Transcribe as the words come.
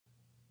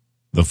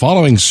The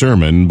following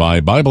sermon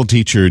by Bible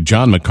teacher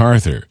John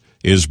MacArthur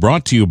is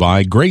brought to you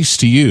by Grace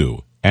to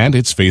You and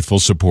its faithful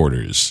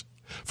supporters.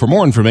 For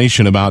more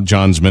information about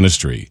John's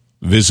ministry,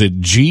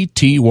 visit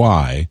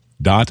gty.org.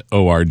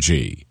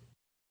 The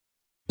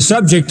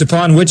subject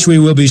upon which we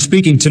will be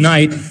speaking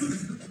tonight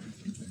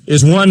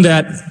is one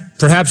that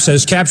perhaps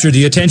has captured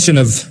the attention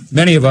of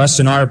many of us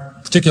in our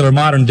particular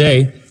modern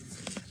day,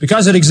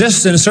 because it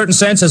exists in a certain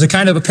sense as a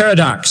kind of a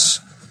paradox.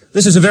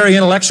 This is a very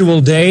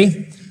intellectual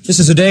day. This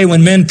is a day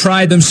when men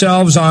pride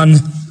themselves on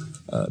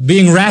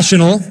being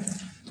rational.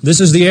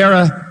 This is the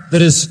era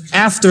that is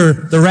after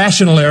the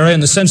rational era, in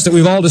the sense that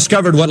we've all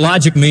discovered what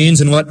logic means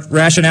and what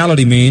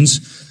rationality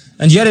means.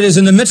 And yet it is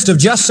in the midst of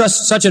just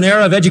such an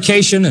era of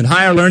education and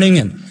higher learning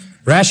and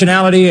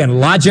rationality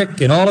and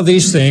logic and all of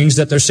these things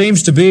that there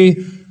seems to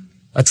be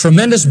a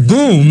tremendous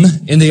boom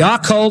in the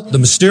occult, the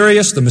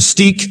mysterious, the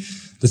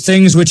mystique, the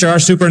things which are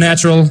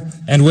supernatural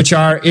and which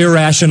are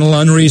irrational,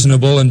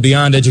 unreasonable, and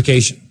beyond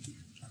education.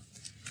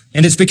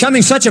 And it's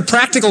becoming such a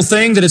practical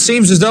thing that it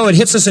seems as though it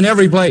hits us in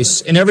every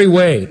place, in every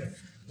way.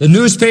 The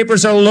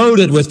newspapers are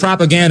loaded with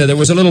propaganda. There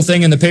was a little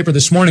thing in the paper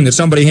this morning that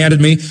somebody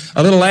handed me,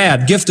 a little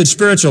ad, gifted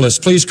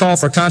spiritualist, please call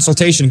for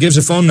consultation, gives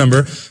a phone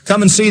number.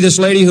 Come and see this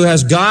lady who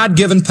has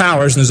God-given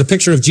powers, and there's a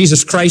picture of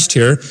Jesus Christ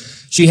here.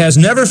 She has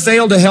never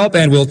failed to help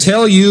and will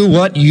tell you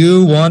what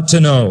you want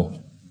to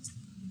know.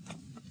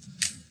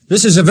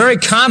 This is a very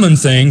common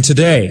thing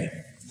today.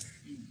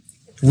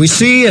 We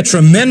see a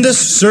tremendous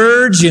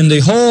surge in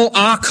the whole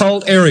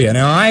occult area.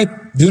 Now, I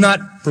do not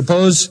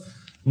propose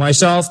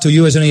myself to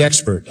you as any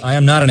expert. I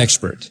am not an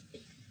expert.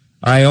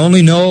 I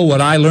only know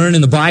what I learn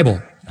in the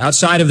Bible.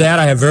 Outside of that,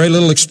 I have very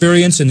little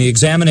experience in the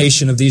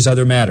examination of these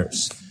other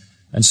matters.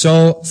 And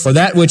so, for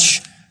that which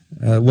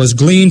was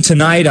gleaned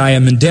tonight, I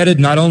am indebted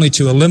not only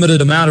to a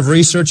limited amount of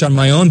research on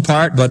my own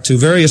part, but to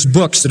various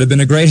books that have been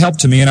a great help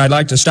to me, and I'd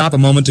like to stop a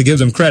moment to give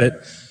them credit.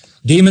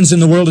 Demons in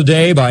the World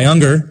Today by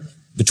Unger,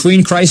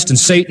 Between Christ and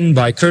Satan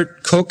by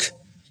Kurt Cook,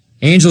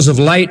 Angels of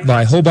Light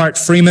by Hobart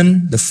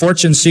Freeman, The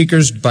Fortune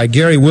Seekers by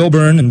Gary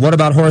Wilburn, and What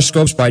About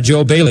Horoscopes by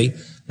Joe Bailey.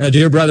 And a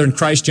dear brother in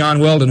Christ, John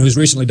Weldon, who's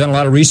recently done a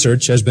lot of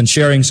research, has been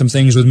sharing some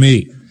things with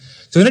me.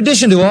 So in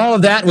addition to all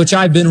of that which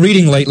I've been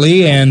reading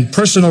lately, and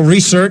personal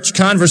research,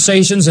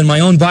 conversations, and my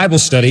own Bible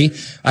study,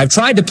 I've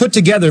tried to put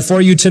together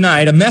for you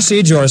tonight a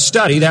message or a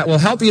study that will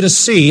help you to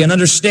see and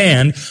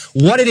understand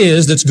what it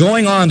is that's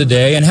going on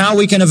today and how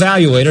we can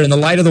evaluate it in the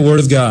light of the Word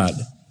of God.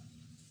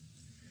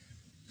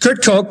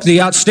 Kurt Koch,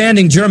 the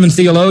outstanding German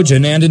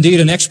theologian and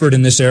indeed an expert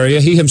in this area,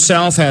 he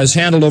himself has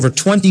handled over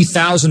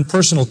 20,000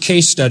 personal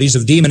case studies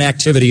of demon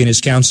activity in his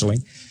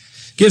counseling,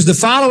 gives the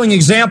following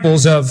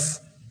examples of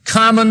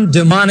common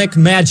demonic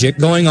magic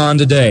going on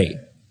today.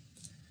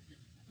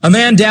 A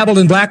man dabbled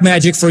in black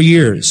magic for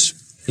years.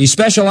 He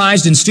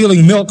specialized in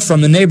stealing milk from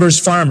the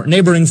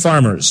neighboring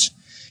farmers.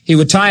 He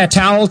would tie a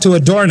towel to a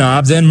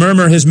doorknob, then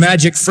murmur his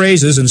magic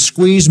phrases and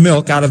squeeze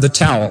milk out of the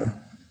towel,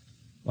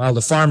 while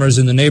the farmers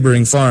in the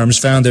neighboring farms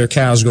found their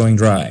cows going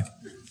dry.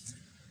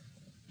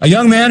 A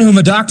young man whom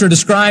a doctor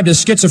described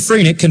as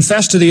schizophrenic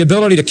confessed to the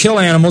ability to kill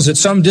animals at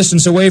some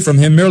distance away from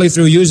him merely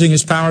through using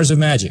his powers of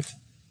magic.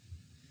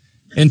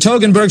 In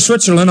Toggenburg,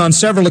 Switzerland, on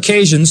several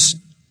occasions,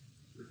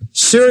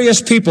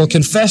 serious people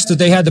confessed that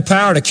they had the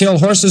power to kill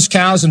horses,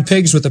 cows, and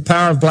pigs with the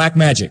power of black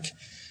magic.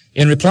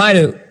 In reply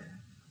to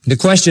the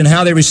question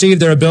how they received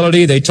their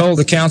ability, they told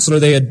the counselor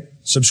they had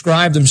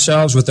subscribed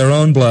themselves with their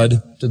own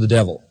blood to the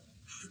devil.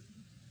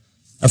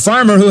 A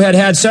farmer who had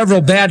had several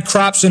bad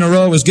crops in a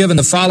row was given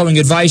the following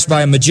advice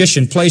by a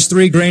magician: place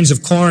 3 grains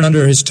of corn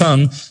under his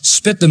tongue,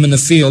 spit them in the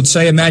field,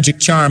 say a magic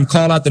charm,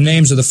 call out the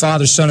names of the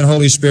Father, Son, and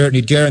Holy Spirit, and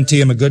he'd guarantee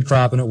him a good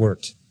crop, and it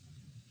worked.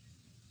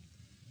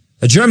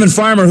 A German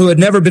farmer who had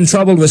never been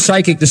troubled with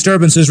psychic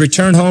disturbances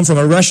returned home from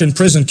a Russian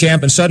prison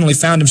camp and suddenly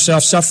found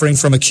himself suffering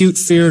from acute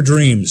fear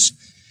dreams.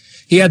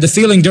 He had the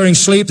feeling during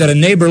sleep that a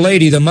neighbor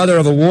lady, the mother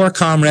of a war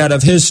comrade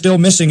of his still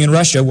missing in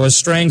Russia, was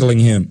strangling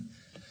him.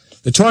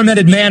 The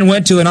tormented man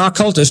went to an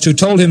occultist who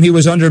told him he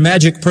was under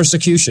magic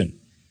persecution.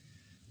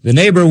 The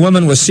neighbor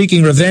woman was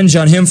seeking revenge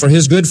on him for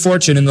his good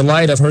fortune in the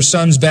light of her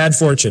son's bad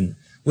fortune.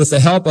 With the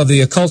help of the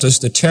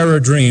occultist, the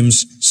terror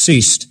dreams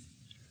ceased.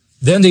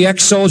 Then the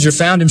ex-soldier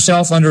found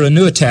himself under a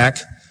new attack.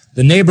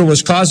 The neighbor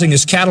was causing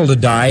his cattle to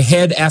die,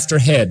 head after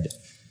head.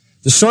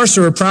 The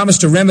sorcerer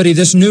promised to remedy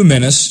this new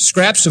menace.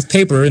 Scraps of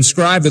paper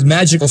inscribed with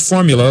magical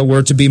formula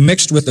were to be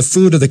mixed with the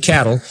food of the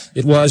cattle.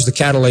 It was, the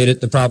cattle ate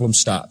it, the problem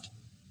stopped.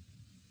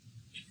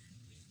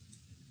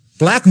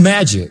 Black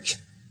magic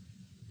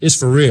is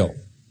for real.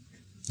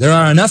 There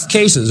are enough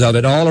cases of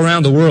it all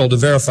around the world to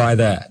verify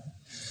that.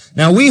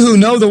 Now, we who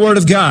know the Word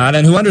of God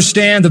and who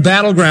understand the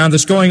battleground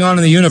that's going on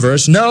in the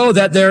universe know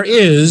that there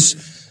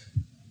is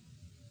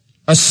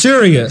a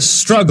serious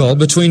struggle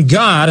between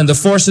God and the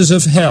forces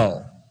of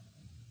hell.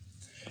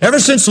 Ever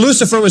since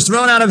Lucifer was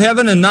thrown out of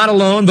heaven, and not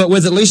alone, but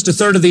with at least a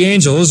third of the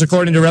angels,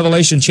 according to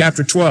Revelation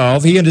chapter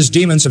 12, he and his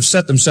demons have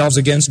set themselves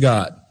against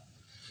God.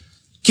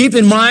 Keep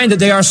in mind that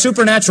they are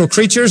supernatural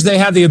creatures. They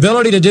have the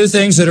ability to do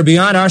things that are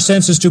beyond our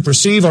senses to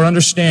perceive or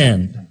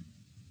understand.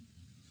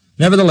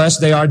 Nevertheless,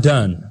 they are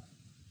done.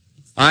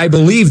 I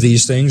believe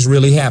these things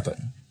really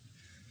happen.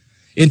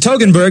 In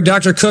Toggenburg,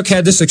 Dr. Cook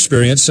had this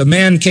experience. A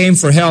man came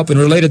for help and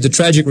related the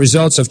tragic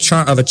results of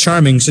a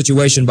charming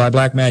situation by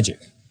black magic.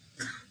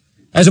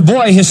 As a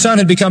boy, his son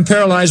had become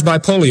paralyzed by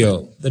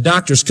polio. The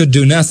doctors could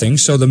do nothing,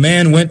 so the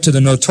man went to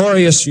the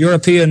notorious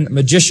European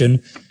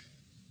magician.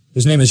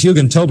 His name is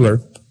Eugen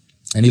Tobler,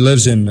 and he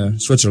lives in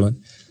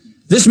Switzerland.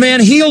 This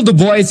man healed the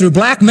boy through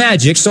black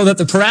magic so that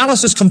the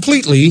paralysis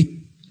completely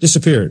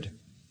disappeared.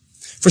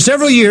 For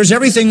several years,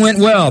 everything went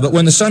well, but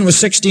when the son was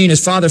 16,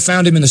 his father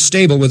found him in the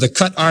stable with a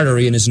cut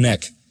artery in his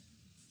neck.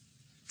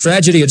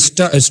 Tragedy had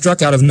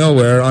struck out of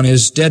nowhere. On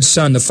his dead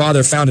son, the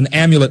father found an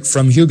amulet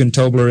from Eugen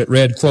Tobler. It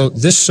read,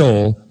 quote, "This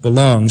soul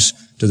belongs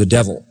to the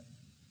devil."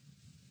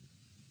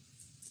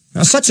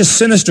 Now, such a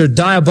sinister,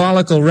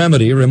 diabolical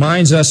remedy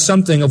reminds us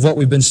something of what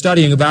we've been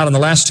studying about on the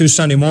last 2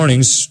 Sunday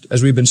mornings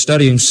as we've been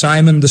studying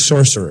Simon the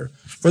sorcerer.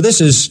 For this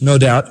is, no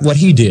doubt, what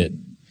he did.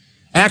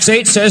 Acts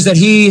 8 says that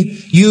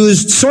he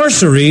used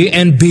sorcery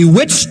and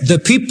bewitched the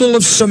people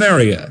of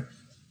Samaria.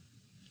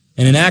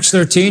 And in Acts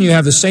 13, you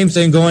have the same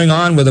thing going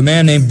on with a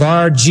man named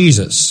Bar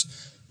Jesus,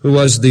 who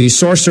was the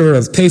sorcerer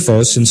of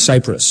Paphos in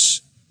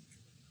Cyprus.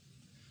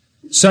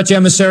 Such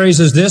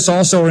emissaries as this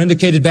also are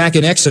indicated back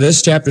in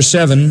Exodus chapter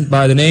 7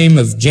 by the name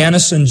of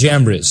Jannes and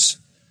Jambres,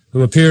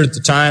 who appeared at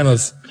the time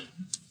of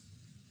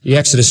the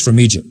Exodus from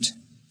Egypt.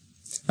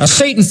 Now,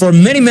 Satan for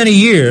many, many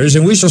years,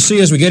 and we shall see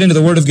as we get into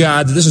the Word of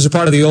God that this is a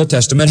part of the Old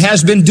Testament,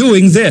 has been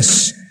doing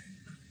this.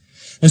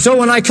 And so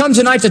when I come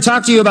tonight to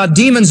talk to you about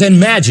demons and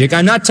magic,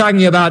 I'm not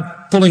talking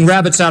about pulling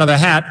rabbits out of a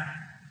hat,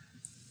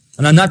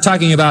 and I'm not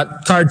talking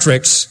about card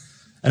tricks,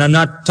 and I'm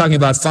not talking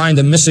about find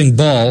the missing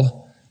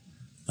ball.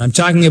 I'm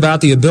talking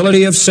about the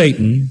ability of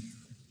Satan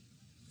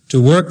to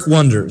work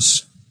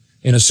wonders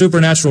in a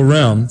supernatural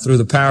realm through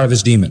the power of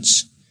his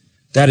demons.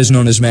 That is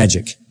known as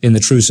magic in the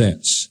true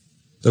sense.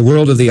 The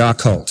world of the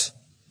occult.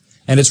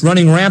 And it's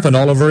running rampant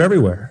all over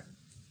everywhere.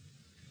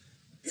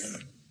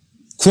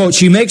 Quote,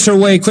 "She makes her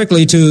way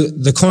quickly to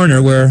the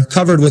corner where,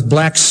 covered with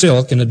black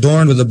silk and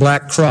adorned with a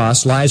black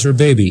cross, lies her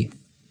baby.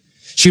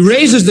 She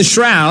raises the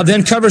shroud,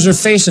 then covers her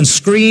face and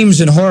screams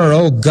in horror,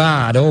 'Oh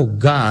God, oh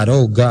God,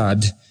 oh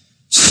God.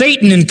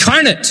 Satan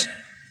incarnate!'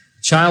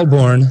 Child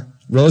born,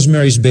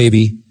 Rosemary's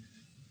baby,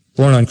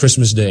 born on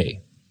Christmas Day."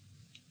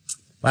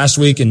 Last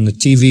week in the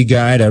TV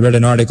Guide, I read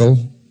an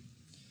article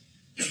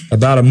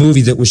about a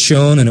movie that was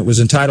shown, and it was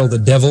entitled The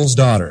Devil's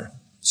Daughter.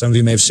 Some of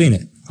you may have seen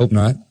it. Hope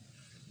not.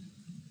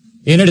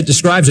 In it, it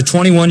describes a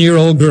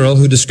 21-year-old girl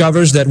who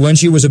discovers that when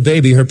she was a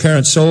baby, her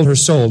parents sold her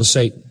soul to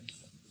Satan.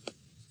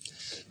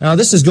 Now,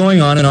 this is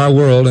going on in our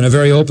world in a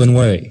very open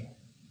way.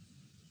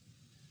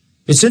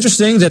 It's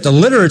interesting that the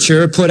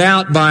literature put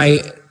out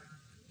by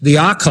the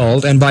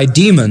occult and by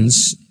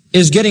demons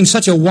is getting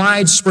such a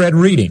widespread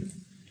reading.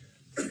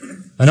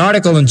 An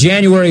article on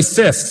January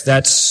 5th,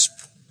 that's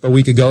a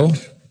week ago,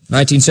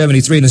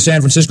 1973, in the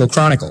San Francisco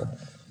Chronicle,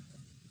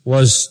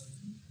 was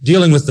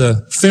dealing with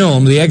the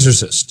film The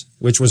Exorcist,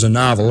 which was a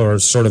novel, or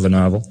sort of a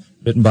novel,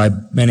 written by a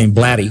man named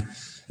Blatty.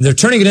 And they're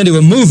turning it into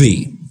a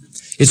movie.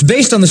 It's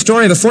based on the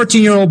story of a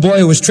 14-year-old boy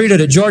who was treated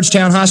at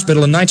Georgetown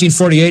Hospital in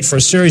 1948 for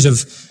a series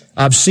of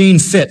obscene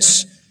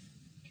fits,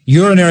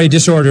 urinary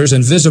disorders,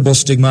 and visible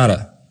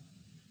stigmata.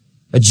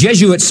 A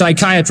Jesuit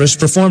psychiatrist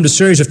performed a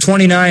series of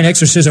 29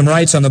 exorcism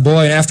rites on the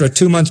boy, and after a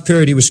 2-month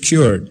period, he was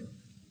cured.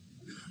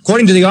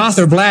 According to the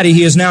author, Blatty,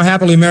 he is now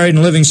happily married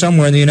and living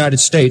somewhere in the United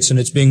States, and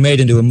it's being made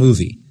into a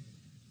movie.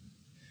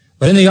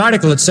 But in the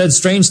article, it said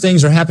strange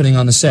things are happening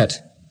on the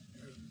set.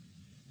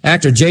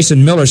 Actor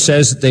Jason Miller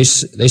says that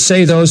they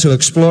say those who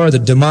explore the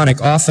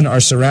demonic often are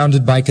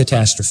surrounded by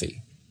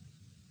catastrophe.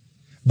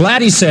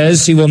 Blatty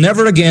says he will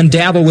never again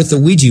dabble with the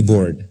Ouija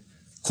board.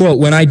 Quote,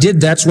 "When I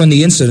did, that's when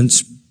the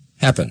incidents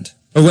happened,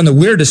 or when the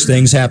weirdest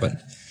things happened.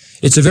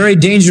 It's a very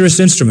dangerous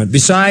instrument.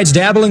 Besides,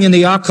 dabbling in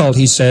the occult,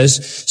 he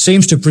says,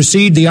 seems to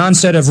precede the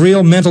onset of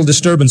real mental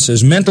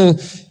disturbances. Mental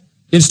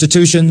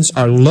institutions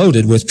are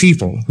loaded with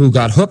people who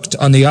got hooked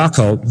on the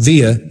occult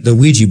via the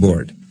Ouija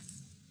board."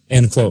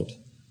 End quote.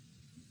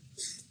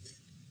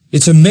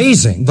 It's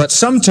amazing, but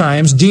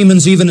sometimes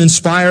demons even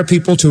inspire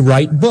people to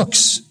write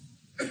books.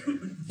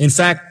 In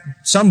fact,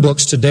 some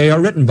books today are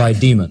written by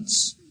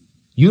demons.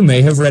 You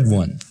may have read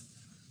one.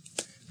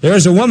 There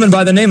is a woman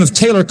by the name of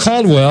Taylor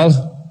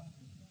Caldwell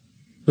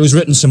who's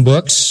written some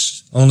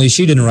books, only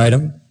she didn't write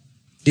them.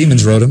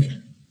 Demons wrote them.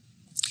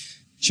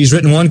 She's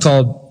written one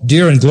called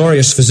Dear and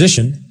Glorious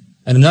Physician,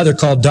 and another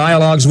called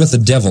Dialogues with the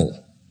Devil.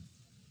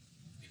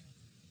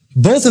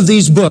 Both of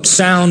these books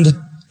sound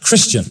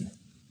Christian,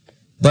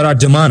 but are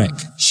demonic.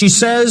 She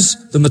says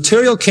the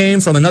material came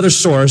from another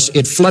source.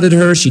 It flooded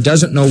her. She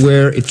doesn't know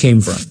where it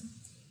came from.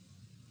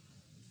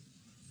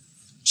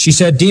 She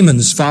said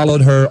demons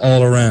followed her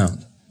all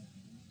around.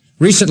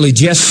 Recently,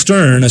 Jess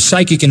Stern, a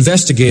psychic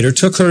investigator,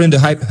 took her into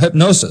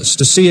hypnosis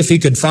to see if he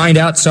could find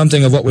out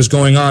something of what was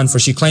going on, for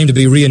she claimed to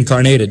be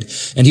reincarnated.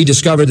 And he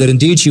discovered that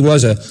indeed she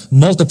was a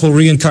multiple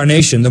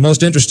reincarnation, the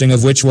most interesting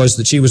of which was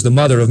that she was the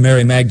mother of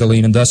Mary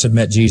Magdalene and thus had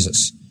met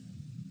Jesus.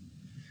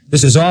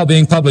 This is all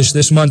being published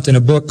this month in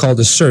a book called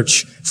The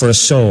Search for a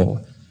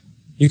Soul.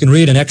 You can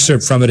read an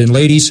excerpt from it in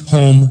Ladies'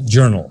 Home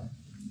Journal,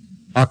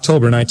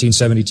 October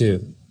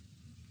 1972.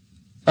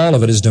 All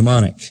of it is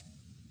demonic.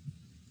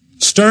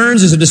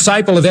 Stearns is a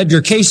disciple of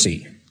Edgar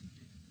Cayce,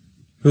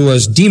 who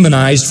was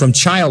demonized from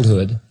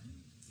childhood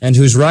and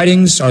whose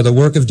writings are the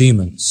work of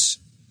demons.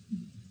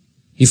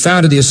 He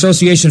founded the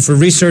Association for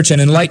Research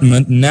and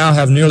Enlightenment and now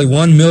have nearly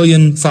 1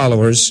 million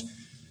followers,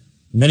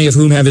 many of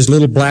whom have his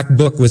little black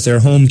book with their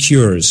home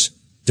cures,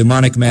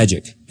 demonic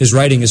magic. His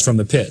writing is from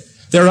the pit.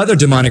 There are other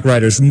demonic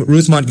writers,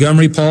 Ruth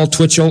Montgomery, Paul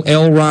Twitchell,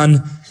 L.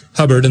 Ron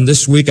Hubbard, and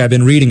this week I've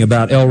been reading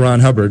about L. Ron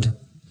Hubbard.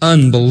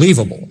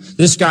 Unbelievable.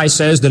 This guy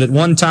says that at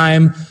one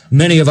time,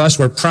 many of us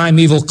were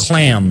primeval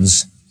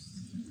clams.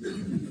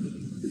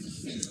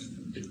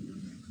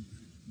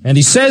 And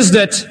he says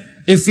that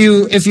if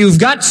you've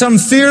got some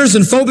fears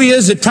and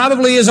phobias, it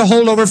probably is a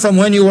holdover from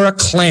when you were a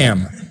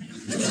clam.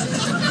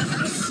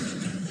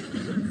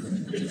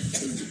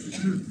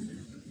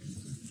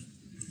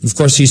 Of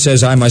course, he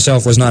says, I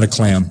myself was not a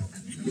clam.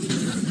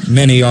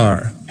 Many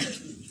are.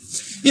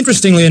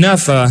 Interestingly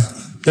enough,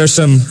 there's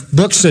some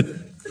books that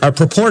are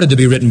purported to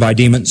be written by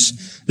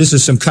demons. This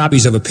is some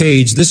copies of a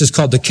page. This is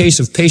called The Case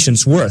of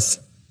Patience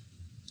Worth.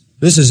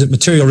 This is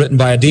material written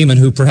by a demon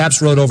who perhaps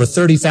wrote over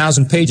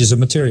 30,000 pages of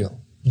material,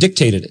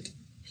 dictated it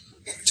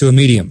to a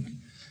medium.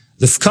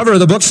 The cover of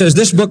the book says,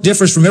 this book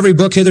differs from every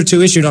book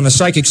hitherto issued on a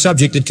psychic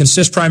subject. It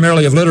consists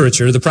primarily of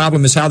literature. The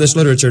problem is how this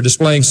literature,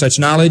 displaying such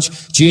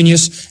knowledge,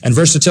 genius, and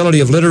versatility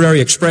of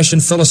literary expression,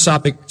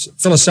 philosophic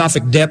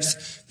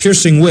depth,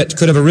 piercing wit,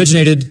 could have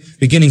originated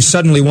beginning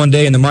suddenly one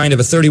day in the mind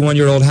of a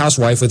 31-year-old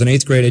housewife with an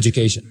 8th grade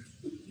education.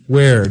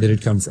 Where did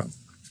it come from?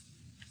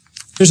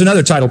 Here's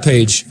another title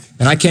page,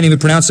 and I can't even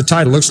pronounce the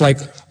title. It looks like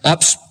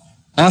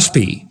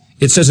Ospi.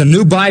 It says, A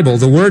New Bible,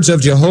 the Words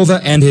of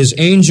Jehovah and His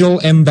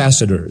Angel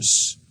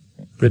Ambassadors.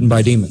 Written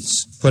by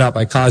demons, put out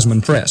by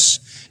Cosman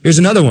Press. Here's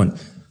another one.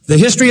 The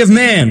History of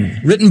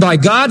Man, written by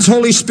God's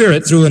Holy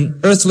Spirit through an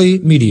earthly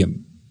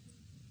medium.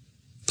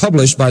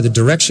 Published by the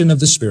direction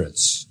of the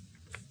spirits.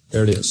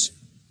 There it is.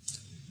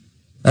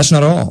 That's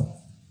not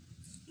all.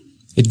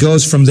 It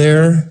goes from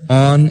there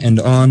on and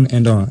on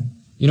and on.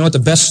 You know what the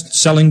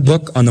best-selling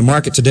book on the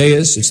market today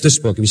is? It's this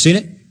book. Have you seen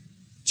it?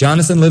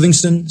 Jonathan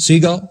Livingston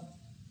Seagull.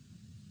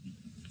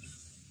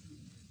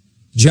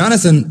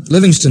 Jonathan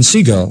Livingston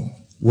Seagull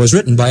was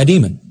written by a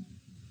demon.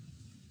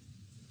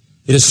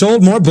 It has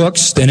sold more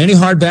books than any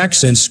hardback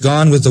since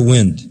Gone with the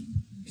Wind.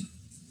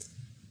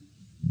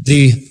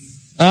 The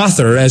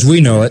author, as we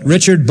know it,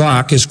 Richard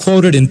Bach, is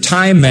quoted in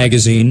Time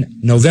magazine,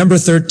 November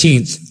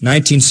 13th,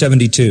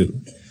 1972.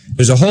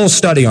 There's a whole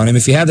study on him.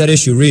 If you have that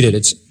issue, read it.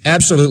 It's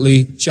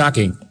absolutely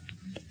shocking.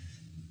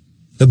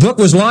 The book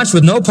was launched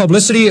with no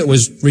publicity. It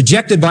was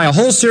rejected by a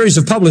whole series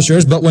of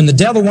publishers, but when the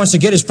devil wants to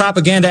get his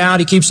propaganda out,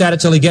 he keeps at it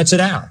till he gets it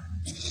out.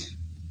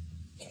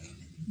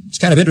 It's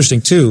kind of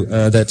interesting, too,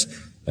 that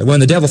when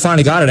the devil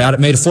finally got it out,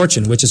 it made a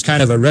fortune, which is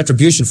kind of a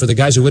retribution for the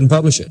guys who wouldn't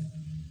publish it.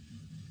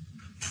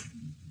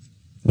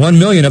 1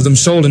 million of them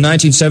sold in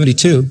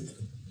 1972.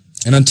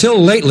 And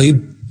until lately,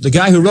 the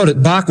guy who wrote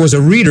it, Bach, was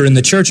a reader in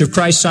the Church of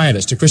Christ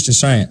Scientist, a Christian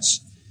Science.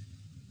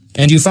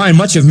 And you find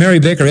much of Mary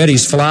Baker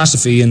Eddy's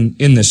philosophy in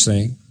this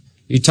thing.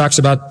 He talks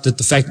about the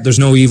fact that there's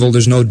no evil,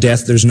 there's no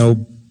death, there's no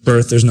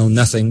birth, there's no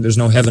nothing, there's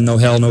no heaven, no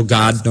hell, no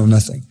God, no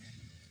nothing.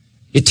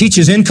 It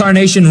teaches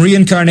incarnation,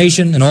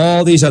 reincarnation, and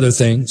all these other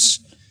things.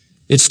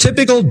 It's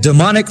typical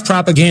demonic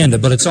propaganda,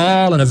 but it's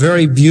all in a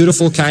very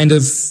beautiful kind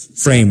of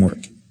framework.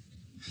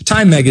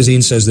 Time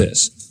magazine says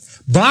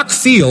this. Bach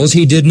feels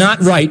he did not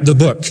write the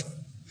book,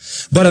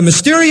 but a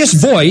mysterious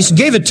voice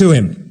gave it to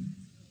him.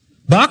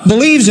 Bach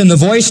believes in the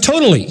voice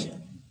totally.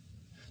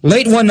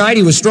 Late one night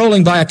he was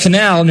strolling by a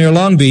canal near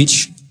Long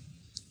Beach,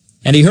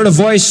 and he heard a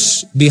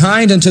voice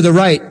behind and to the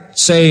right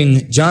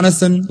saying,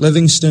 Jonathan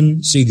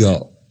Livingston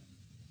Seagull.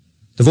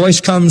 The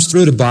voice comes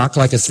through to Bach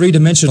like a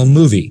three-dimensional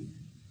movie.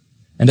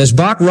 And as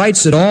Bach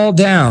writes it all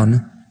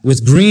down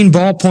with green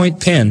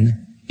ballpoint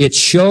pen, it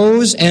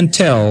shows and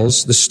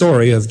tells the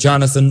story of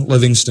Jonathan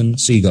Livingston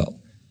Seagull.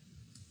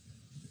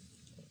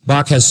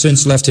 Bach has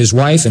since left his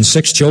wife and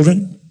 6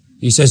 children.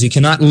 He says he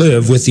cannot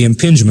live with the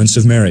impingements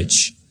of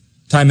marriage.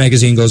 Time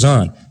magazine goes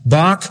on.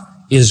 Bach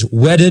is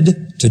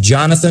wedded to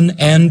Jonathan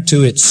and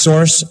to its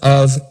source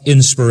of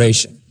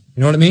inspiration.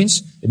 You know what it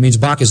means? It means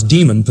Bach is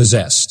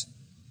demon-possessed.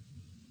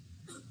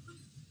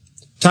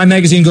 Time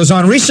magazine goes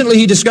on. Recently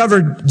he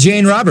discovered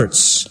Jane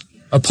Roberts,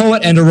 a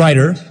poet and a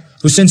writer,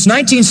 who since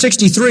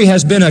 1963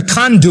 has been a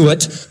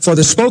conduit for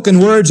the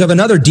spoken words of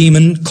another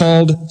demon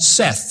called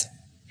Seth.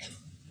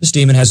 This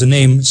demon has the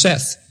name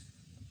Seth.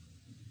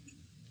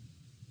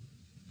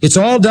 It's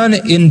all done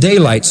in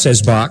daylight,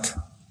 says Bach.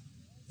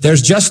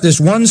 There's just this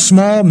one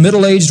small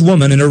middle-aged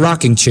woman in a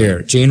rocking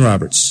chair, Jane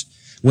Roberts.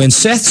 When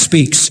Seth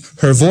speaks,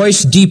 her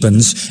voice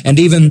deepens, and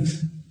even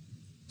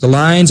the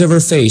lines of her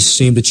face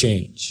seem to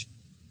change.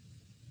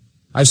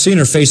 I've seen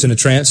her face in a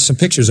trance, some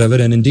pictures of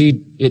it, and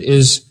indeed it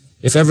is,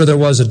 if ever there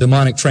was a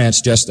demonic trance,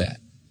 just that.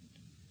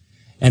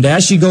 And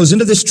as she goes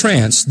into this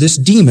trance, this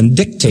demon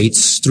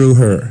dictates through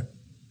her.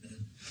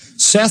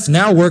 Seth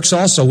now works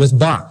also with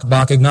Bach.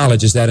 Bach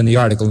acknowledges that in the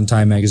article in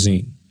Time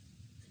magazine.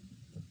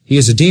 He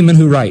is a demon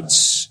who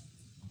writes.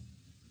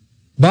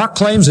 Bach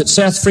claims that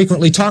Seth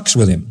frequently talks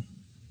with him.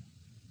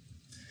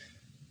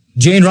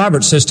 Jane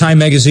Roberts, says Time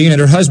magazine,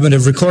 and her husband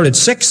have recorded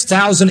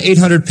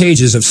 6,800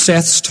 pages of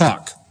Seth's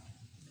talk.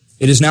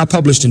 It is now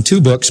published in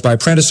 2 books by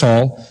Prentice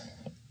Hall,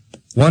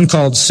 one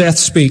called Seth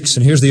Speaks,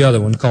 and here's the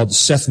other one called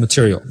Seth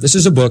Material. This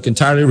is a book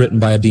entirely written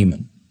by a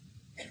demon.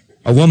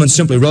 A woman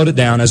simply wrote it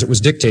down as it was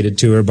dictated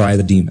to her by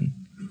the demon.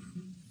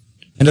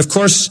 And of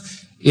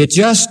course, it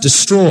just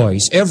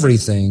destroys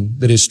everything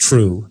that is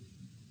true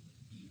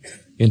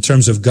in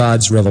terms of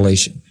God's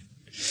revelation.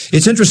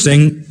 It's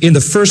interesting, in the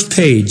first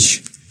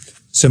page,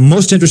 some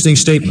most interesting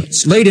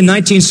statements. Late in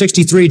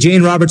 1963,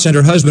 Jane Roberts and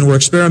her husband were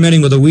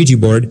experimenting with a Ouija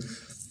board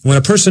when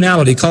a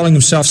personality calling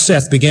himself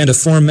Seth began to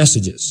form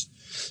messages.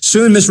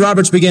 Soon, Miss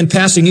Roberts began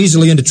passing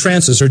easily into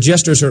trances, her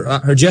gestures,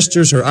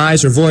 her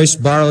eyes, her voice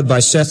borrowed by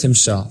Seth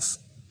himself.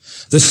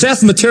 The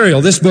Seth Material,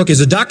 this book, is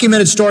a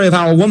documented story of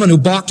how a woman who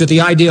balked at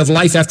the idea of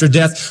life after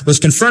death was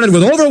confronted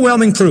with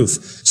overwhelming proof.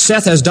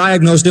 Seth has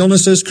diagnosed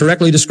illnesses,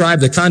 correctly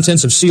described the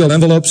contents of sealed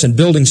envelopes in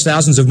buildings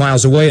thousands of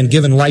miles away, and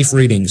given life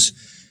readings.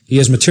 He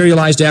has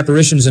materialized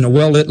apparitions in a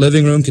well-lit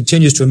living room,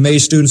 continues to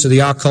amaze students of the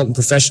occult and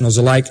professionals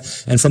alike,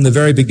 and from the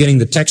very beginning,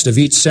 the text of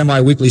each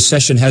semi-weekly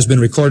session has been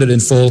recorded in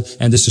full,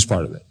 and this is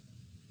part of it.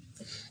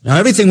 Now,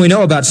 everything we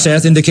know about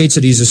Seth indicates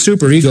that he's a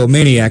super-ego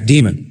maniac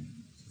demon.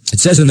 It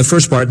says in the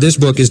first part, this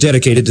book is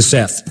dedicated to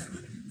Seth.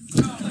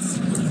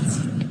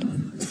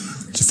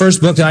 It's the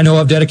first book that I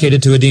know of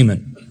dedicated to a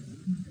demon.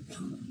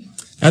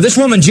 Now, this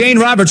woman, Jane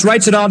Roberts,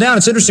 writes it all down.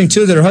 It's interesting,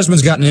 too, that her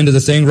husband's gotten into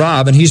the thing,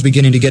 Rob, and he's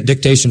beginning to get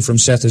dictation from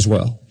Seth as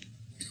well.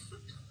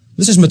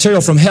 This is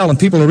material from hell, and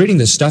people are reading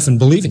this stuff and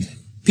believing it.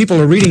 People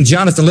are reading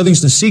Jonathan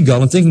Livingston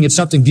Seagull and thinking it's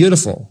something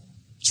beautiful.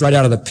 It's right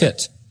out of the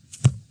pit.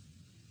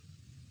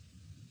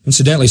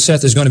 Incidentally,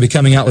 Seth is going to be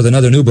coming out with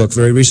another new book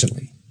very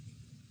recently.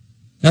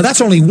 Now,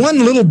 that's only one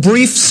little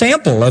brief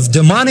sample of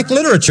demonic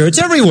literature.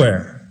 It's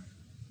everywhere.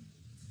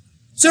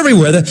 It's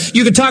everywhere.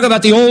 You could talk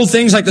about the old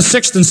things like the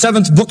 6th and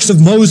 7th books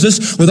of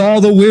Moses with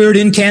all the weird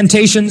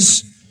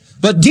incantations.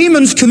 But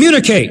demons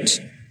communicate.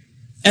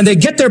 And they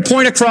get their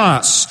point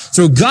across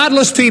through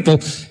godless people,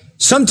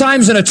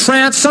 sometimes in a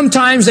trance,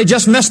 sometimes they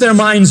just mess their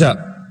minds up.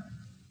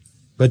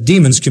 But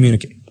demons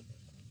communicate.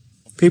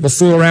 People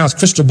fool around with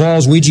crystal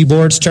balls, Ouija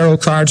boards, tarot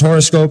cards,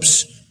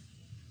 horoscopes.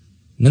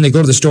 And then they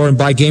go to the store and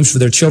buy games for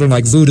their children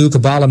like voodoo,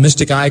 Kabbalah,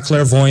 mystic eye,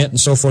 clairvoyant, and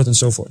so forth and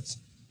so forth.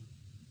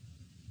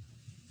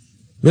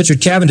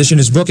 Richard Cavendish, in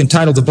his book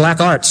entitled The Black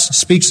Arts,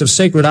 speaks of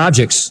sacred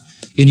objects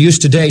in use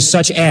today,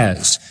 such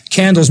as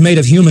candles made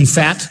of human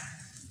fat,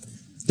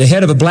 the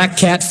head of a black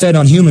cat fed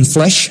on human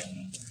flesh,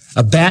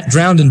 a bat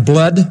drowned in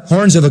blood,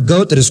 horns of a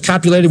goat that is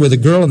copulated with a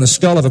girl, and the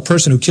skull of a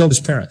person who killed his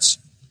parents.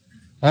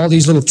 All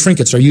these little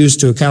trinkets are used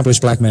to accomplish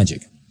black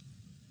magic.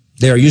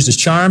 They are used as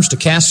charms to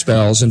cast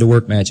spells and to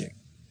work magic.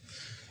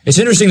 It's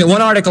interesting that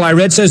one article I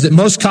read says that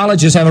most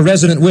colleges have a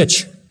resident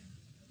witch.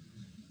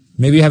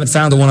 Maybe you haven't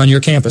found the one on your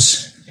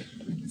campus.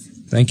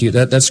 Thank you.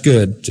 That's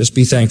good. Just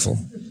be thankful.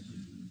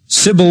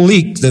 Sybil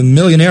Leek, the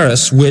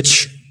millionairess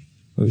witch,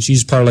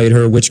 she's parlayed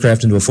her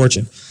witchcraft into a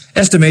fortune,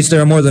 estimates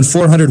there are more than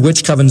 400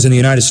 witch covens in the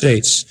United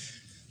States.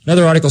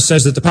 Another article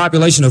says that the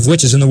population of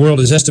witches in the world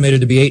is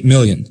estimated to be 8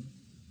 million.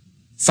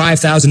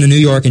 5,000 in New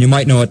York, and you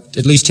might know it,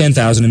 at least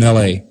 10,000 in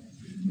L.A.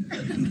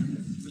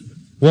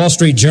 Wall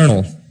Street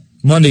Journal,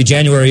 Monday,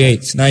 January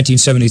 8th,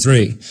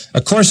 1973.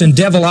 A course in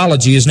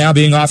devilology is now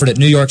being offered at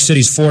New York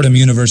City's Fordham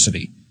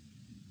University.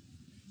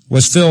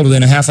 Was filled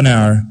within a half an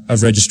hour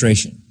of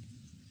registration.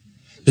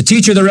 The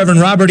teacher, the Reverend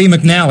Robert E.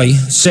 McNally,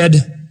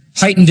 said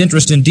heightened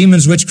interest in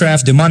demons,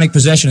 witchcraft, demonic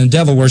possession, and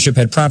devil worship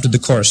had prompted the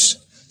course.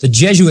 The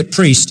Jesuit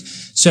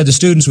priest said the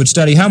students would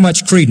study how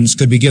much credence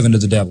could be given to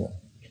the devil.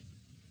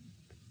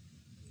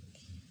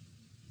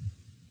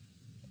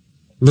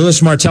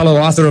 Louis Martello,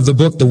 author of the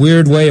book The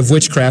Weird Way of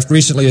Witchcraft,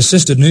 recently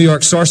assisted New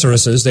York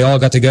sorceresses, they all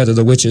got together,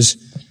 the witches,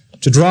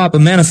 to draw up a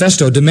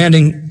manifesto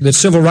demanding that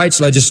civil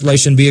rights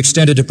legislation be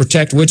extended to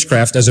protect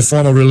witchcraft as a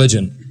formal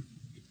religion.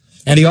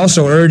 And he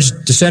also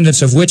urged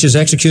descendants of witches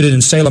executed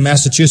in Salem,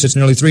 Massachusetts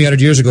nearly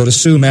 300 years ago to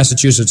sue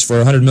Massachusetts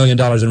for $100 million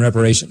in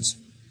reparations.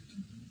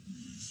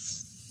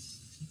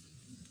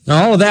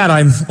 Now, all of that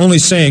I'm only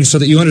saying so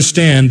that you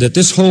understand that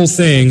this whole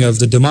thing of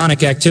the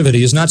demonic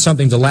activity is not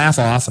something to laugh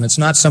off, and it's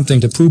not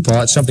something to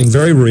poo-pah. It's something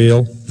very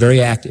real,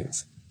 very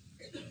active.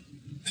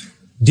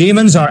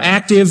 Demons are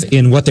active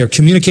in what they're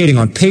communicating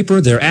on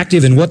paper. They're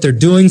active in what they're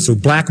doing through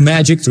black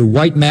magic, through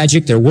white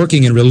magic. They're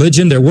working in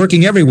religion. They're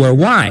working everywhere.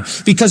 Why?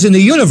 Because in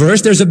the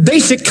universe, there's a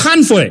basic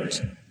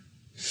conflict.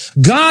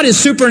 God is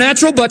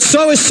supernatural, but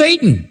so is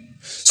Satan.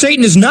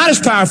 Satan is not as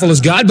powerful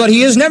as God, but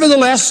he is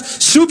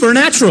nevertheless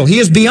supernatural. He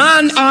is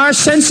beyond our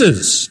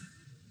senses.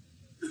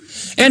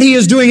 And he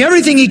is doing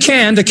everything he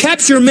can to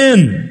capture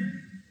men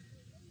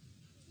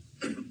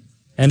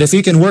And if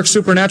he can work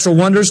supernatural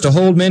wonders to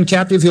hold men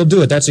captive, he'll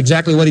do it. That's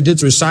exactly what he did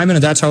through Simon,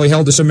 and that's how he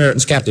held the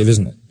Samaritans captive,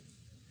 isn't it?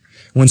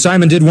 When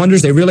Simon did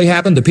wonders, they really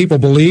happened. The people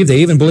believed. They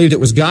even believed it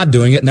was God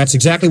doing it, and that's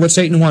exactly what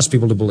Satan wants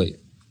people to believe,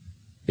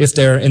 if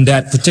they're in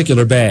that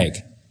particular bag.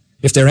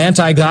 If they're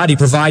anti-God, he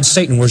provides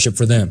Satan worship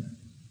for them.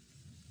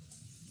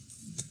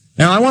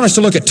 Now, I want us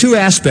to look at two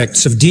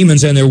aspects of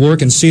demons and their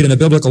work and see it in a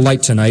biblical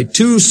light tonight.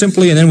 Two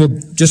simply, and then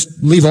we'll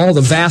just leave all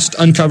the vast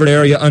uncovered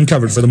area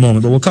uncovered for the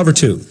moment, but we'll cover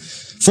two.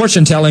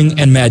 Fortune-telling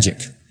and magic.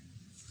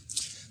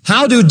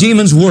 How do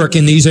demons work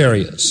in these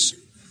areas?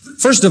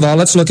 First of all,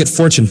 let's look at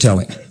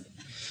fortune-telling.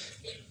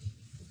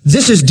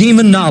 This is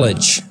demon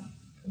knowledge.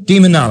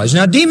 Demon knowledge.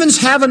 Now, demons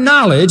have a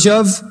knowledge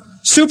of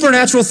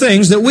supernatural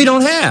things that we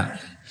don't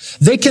have.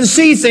 They can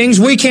see things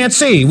we can't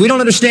see. We don't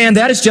understand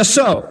that. It's just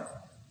so.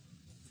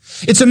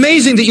 It's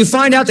amazing that you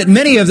find out that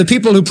many of the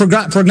people who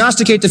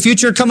prognosticate the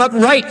future come up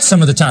right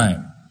some of the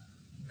time.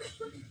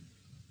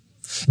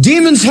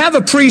 Demons have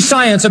a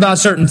pre-science about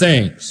certain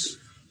things.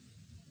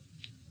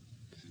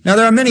 Now,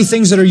 there are many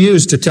things that are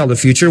used to tell the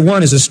future.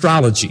 One is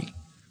astrology.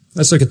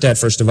 Let's look at that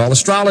first of all.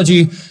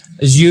 Astrology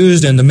is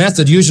used, and the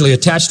method usually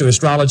attached to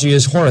astrology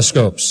is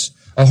horoscopes.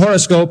 A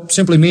horoscope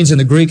simply means in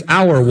the Greek,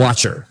 hour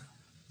watcher.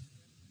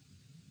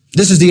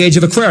 This is the age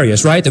of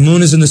Aquarius, right? The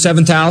moon is in the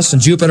 7th house,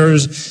 and Jupiter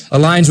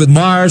aligns with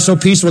Mars, so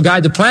peace will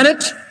guide the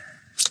planet,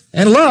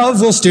 and love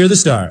will steer the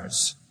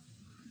stars.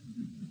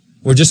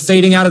 We're just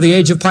fading out of the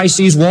age of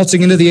Pisces,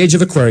 waltzing into the age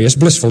of Aquarius.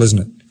 Blissful,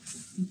 isn't it?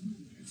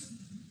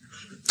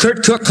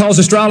 Kurt Cook calls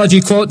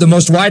astrology, quote, the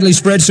most widely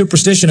spread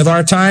superstition of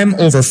our time.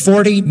 Over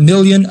 40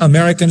 million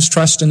Americans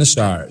trust in the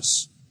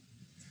stars.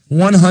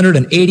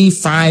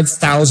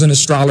 185,000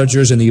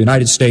 astrologers in the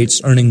United States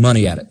earning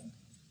money at it.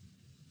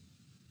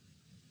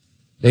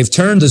 They've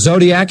turned the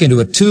zodiac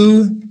into a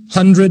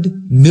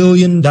 $200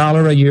 million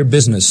a year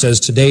business, says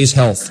Today's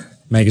Health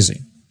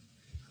magazine.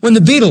 When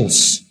the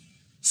Beatles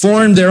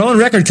formed their own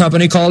record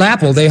company called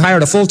Apple, they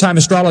hired a full-time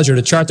astrologer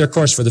to chart their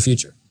course for the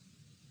future.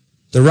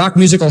 The rock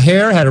musical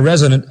Hair had a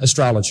resident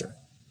astrologer.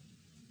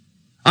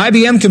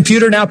 IBM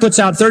Computer now puts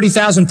out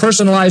 30,000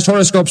 personalized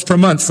horoscopes per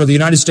month for the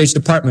United States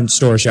department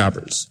store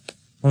shoppers.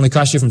 Only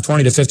costs you from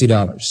 $20 to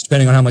 $50,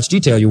 depending on how much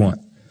detail you want.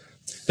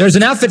 There's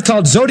an outfit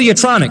called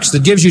Zodiatronics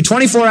that gives you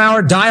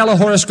 24-hour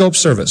dial-a-horoscope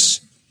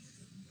service.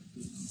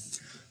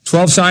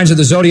 12 signs of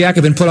the zodiac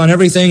have been put on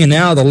everything, and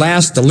now the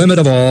limit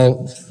of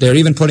all, they're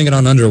even putting it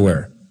on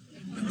underwear.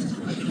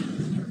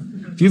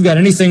 If you've got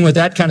anything with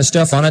that kind of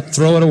stuff on it,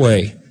 throw it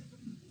away.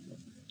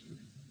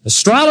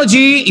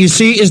 Astrology, you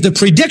see, is the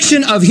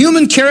prediction of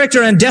human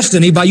character and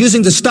destiny by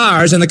using the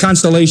stars and the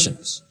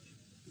constellations.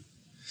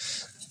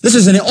 This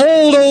is an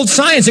old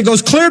science. It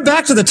goes clear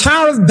back to the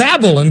Tower of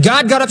Babel, and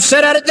God got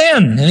upset at it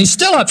then, and he's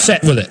still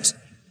upset with it.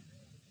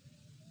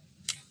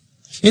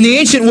 In the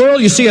ancient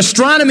world, you see,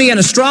 astronomy and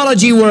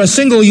astrology were a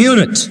single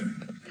unit.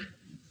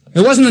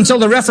 It wasn't until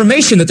the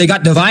Reformation that they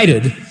got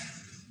divided.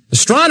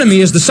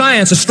 Astronomy is the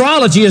science,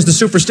 astrology is the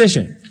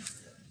superstition.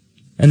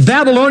 And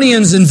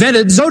Babylonians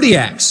invented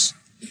zodiacs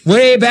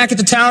way back at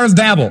the Tower of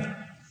Babel.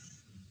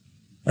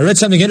 I read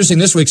something interesting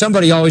this week.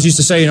 Somebody always used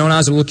to say, when I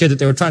was a little kid, that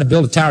they were trying to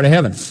build a tower to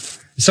heaven.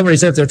 Somebody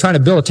said if they were trying to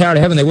build a tower to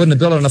heaven, they wouldn't have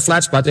built it on a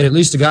flat spot. They'd at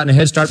least have gotten a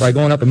head start by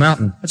going up a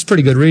mountain. That's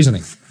pretty good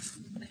reasoning.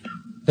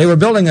 They were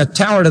building a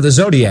tower to the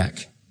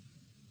zodiac.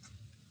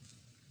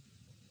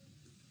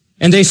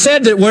 And they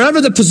said that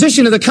wherever the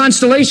position of the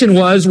constellation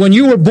was when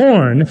you were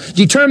born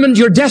determined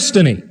your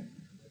destiny.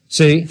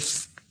 See?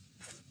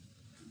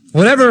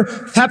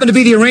 Whatever happened to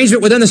be the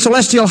arrangement within the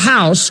celestial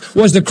house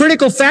was the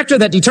critical factor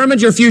that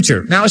determined your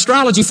future. Now,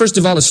 astrology, first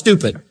of all, is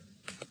stupid.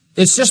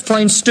 It's just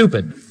plain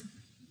stupid.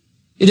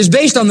 It is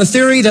based on the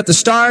theory that the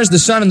stars, the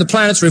sun, and the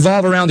planets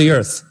revolve around the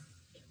earth.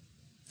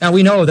 Now,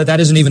 we know that that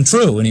isn't even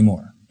true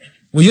anymore.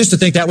 We used to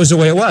think that was the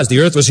way it was. The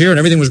earth was here and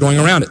everything was going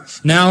around it.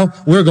 Now,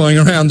 we're going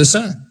around the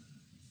sun.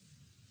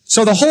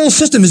 So the whole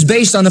system is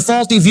based on a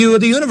faulty view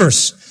of the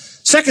universe.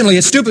 Secondly,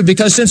 it's stupid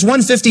because since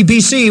 150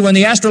 BC, when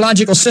the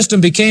astrological system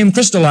became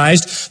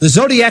crystallized, the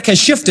zodiac has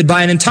shifted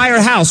by an entire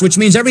house, which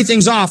means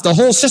everything's off, the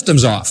whole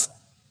system's off.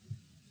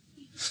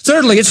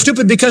 Thirdly, it's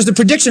stupid because the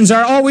predictions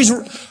are always,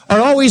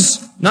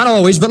 not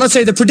always, but let's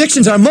say the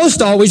predictions are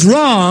most always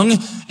wrong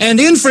and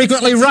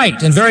infrequently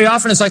right. And very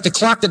often it's like the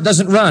clock that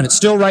doesn't run. It's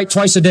still right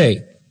twice a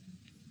day.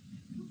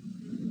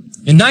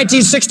 In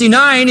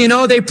 1969,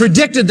 they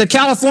predicted that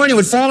California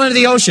would fall into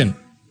the ocean.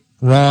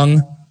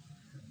 Wrong.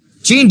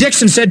 Gene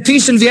Dixon said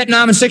peace in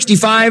Vietnam in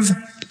 65.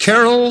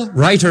 Carol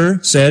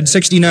Reiter said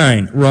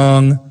 69.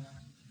 Wrong.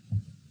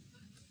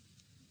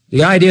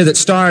 The idea that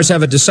stars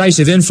have a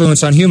decisive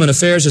influence on human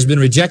affairs has been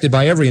rejected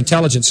by every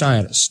intelligent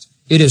scientist.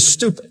 It is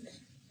stupid.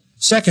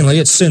 Secondly,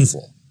 it's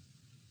sinful.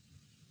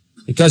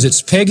 Because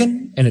it's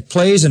pagan and it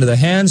plays into the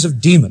hands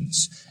of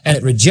demons. And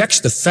it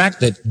rejects the fact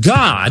that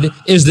God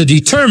is the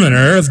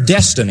determiner of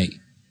destiny.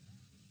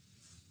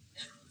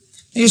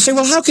 And you say,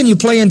 well, how can you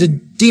play into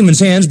demons'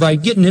 hands by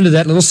getting into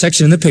that little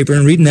section in the paper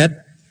and reading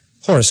that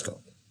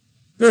horoscope?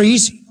 Very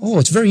easy. Oh,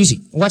 it's very easy.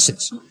 Watch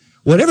this.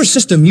 Whatever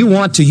system you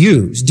want to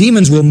use,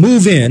 demons will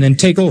move in and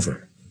take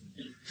over.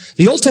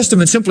 The Old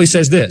Testament simply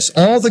says this: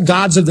 all the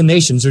gods of the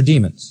nations are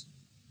demons.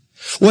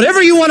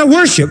 Whatever you want to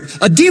worship,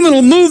 a demon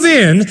will move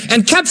in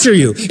and capture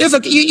you.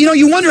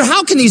 You wonder,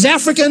 how can these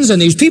Africans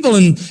and these people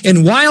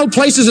in wild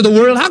places of the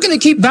world, how can they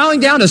keep bowing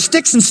down to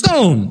sticks and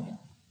stone?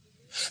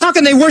 How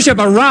can they worship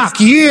a rock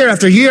year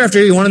after year after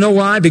year? You want to know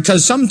why?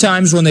 Because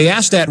sometimes when they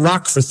ask that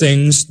rock for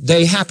things,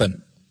 they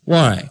happen.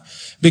 Why?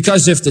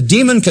 Because if the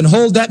demon can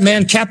hold that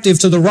man captive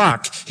to the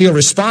rock, he'll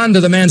respond to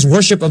the man's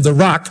worship of the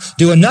rock,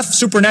 do enough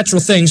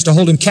supernatural things to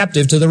hold him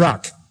captive to the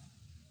rock.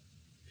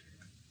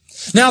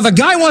 Now, if a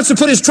guy wants to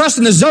put his trust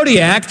in the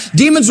zodiac,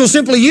 demons will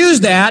simply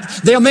use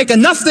that. They'll make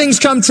enough things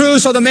come true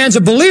so the man's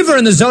a believer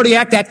in the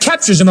zodiac. That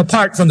captures him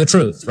apart from the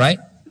truth, right?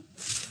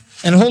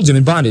 And it holds him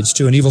in bondage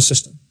to an evil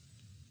system.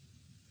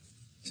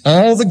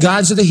 All the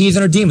gods of the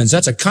heathen are demons.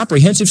 That's a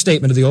comprehensive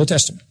statement of the Old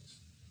Testament.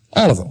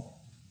 All of them.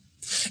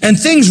 And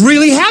things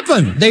really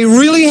happen. They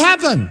really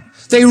happen.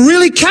 They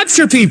really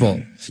capture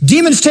people.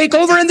 Demons take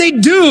over and they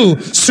do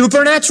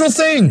supernatural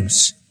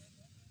things.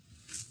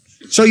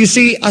 So you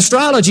see,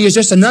 astrology is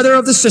just another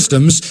of the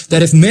systems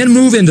that if men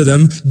move into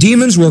them,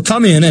 demons will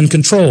come in and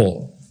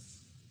control.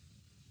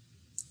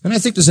 And I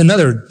think there's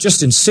another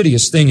just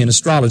insidious thing in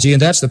astrology,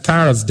 and that's the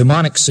power of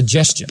demonic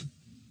suggestion.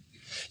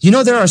 You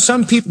know, there are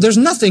some people, there's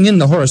nothing in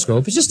the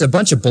horoscope. It's just a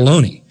bunch of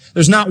baloney.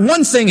 There's not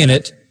one thing in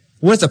it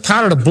worth the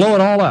power to blow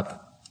it all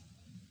up.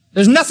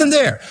 There's nothing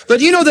there.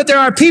 But you know that there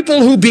are people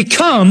who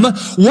become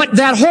what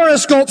that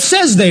horoscope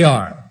says they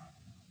are.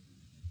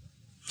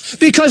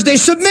 Because they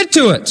submit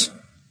to it.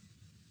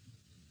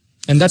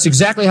 And that's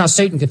exactly how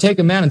Satan can take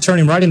a man and turn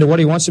him right into what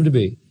he wants him to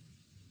be.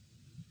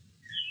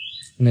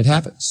 And it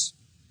happens.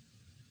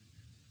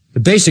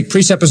 The basic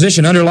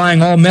presupposition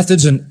underlying all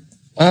methods and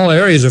all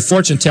areas of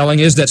fortune telling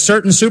is that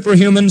certain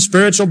superhuman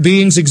spiritual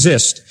beings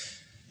exist.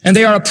 And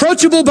they are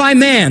approachable by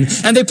man,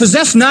 and they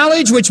possess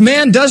knowledge which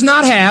man does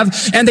not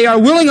have, and they are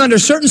willing under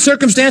certain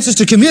circumstances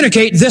to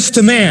communicate this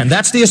to man.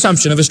 That's the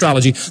assumption of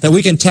astrology, that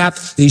we can tap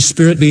these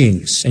spirit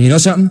beings. And you know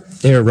something?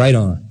 They're right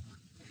on.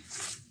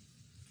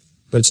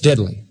 But it's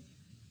deadly.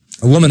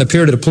 A woman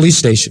appeared at a police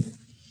station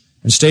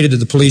and stated to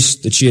the police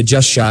that she had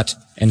just shot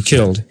and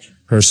killed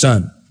her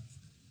son.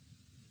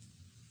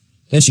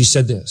 Then she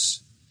said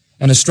this: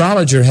 an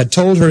astrologer had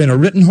told her in a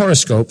written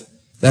horoscope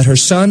that her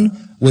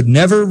son would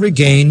never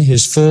regain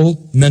his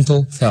full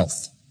mental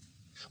health.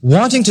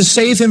 Wanting to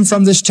save him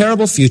from this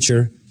terrible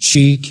future,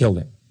 she killed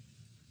him.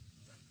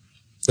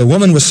 The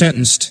woman was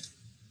sentenced.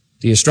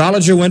 The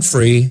astrologer went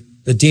free.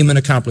 The demon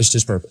accomplished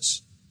his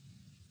purpose.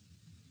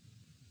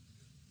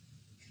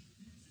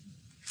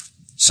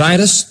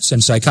 Scientists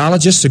and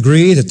psychologists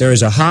agree that there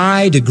is a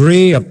high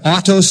degree of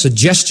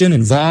auto-suggestion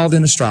involved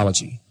in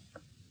astrology.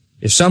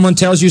 If someone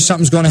tells you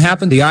something's going to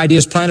happen, the idea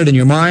is planted in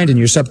your mind and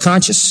your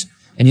subconscious,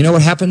 and you know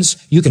what happens?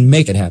 You can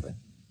make it happen.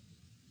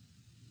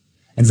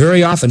 And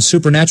very often,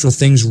 supernatural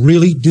things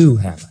really do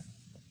happen.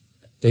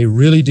 They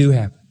really do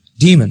happen.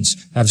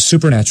 Demons have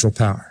supernatural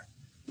power.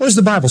 What does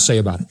the Bible say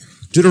about it?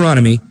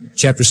 Deuteronomy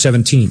chapter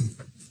 17.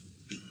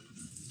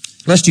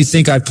 Lest you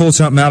think I pulled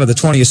something out of the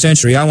 20th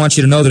century, I want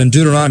you to know that in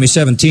Deuteronomy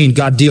 17,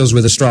 God deals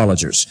with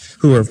astrologers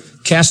who are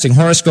casting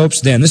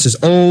horoscopes then. This is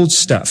old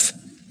stuff.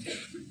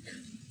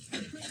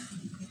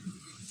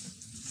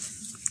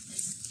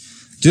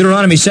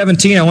 Deuteronomy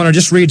 17, I want to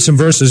just read some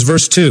verses.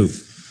 Verse 2.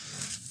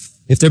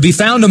 If there be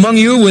found among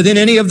you within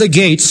any of the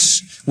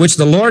gates which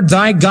the Lord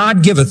thy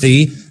God giveth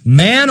thee,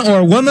 man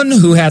or woman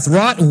who hath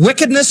wrought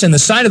wickedness in the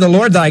sight of the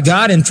Lord thy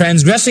God in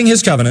transgressing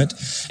his covenant,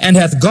 and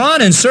hath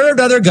gone and served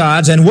other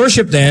gods and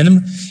worshipped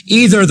them,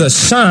 either the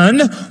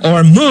sun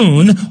or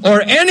moon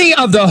or any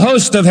of the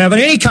host of heaven,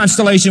 any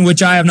constellation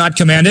which I have not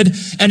commanded,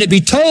 and it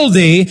be told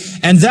thee,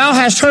 and thou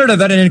hast heard of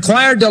it, and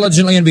inquired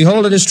diligently, and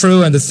behold, it is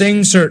true, and the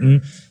thing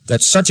certain,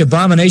 that such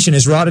abomination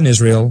is wrought in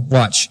Israel,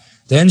 watch,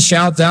 then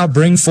shalt thou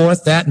bring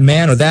forth that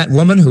man or that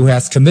woman who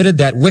hath committed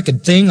that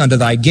wicked thing unto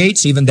thy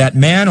gates, even that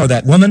man or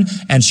that woman,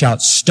 and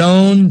shalt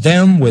stone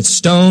them with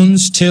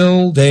stones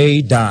till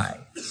they die.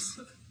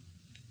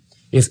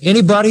 If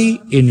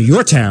anybody in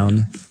your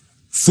town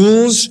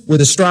fools with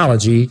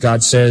astrology,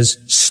 God says,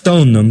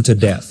 stone them to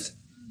death.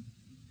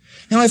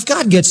 Now, if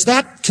God gets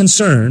that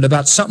concerned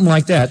about something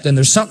like that, then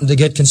there's something to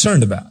get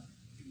concerned about,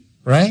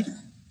 right?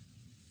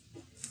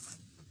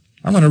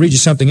 I'm going to read you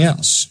something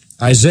else.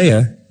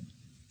 Isaiah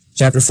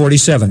chapter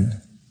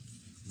 47,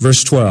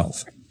 verse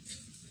 12.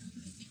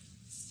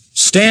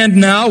 Stand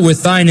now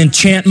with thine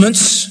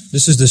enchantments.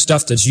 This is the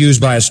stuff that's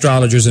used by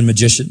astrologers and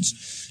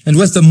magicians. And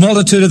with the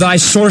multitude of thy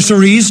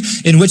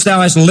sorceries, in which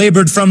thou hast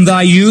labored from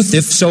thy youth,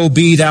 if so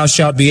be thou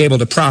shalt be able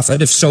to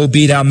profit, if so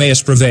be thou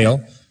mayest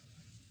prevail.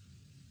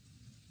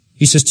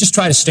 He says, just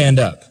try to stand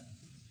up.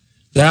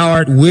 Thou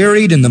art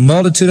wearied in the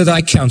multitude of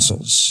thy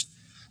counsels.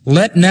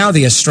 Let now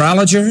the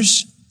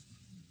astrologers,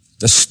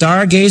 the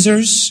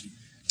stargazers,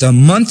 the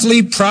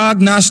monthly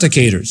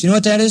prognosticators. You know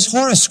what that is?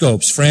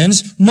 Horoscopes,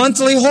 friends.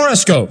 Monthly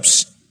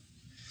horoscopes.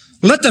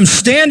 Let them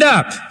stand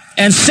up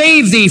and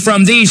save thee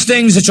from these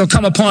things that shall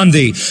come upon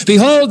thee.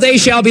 Behold, they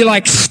shall be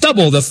like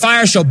stubble. The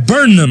fire shall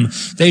burn them.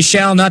 They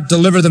shall not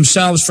deliver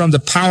themselves from the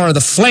power of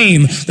the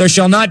flame. There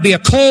shall not be a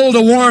coal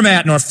to warm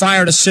at, nor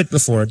fire to sit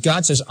before it.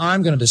 God says,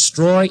 I'm going to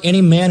destroy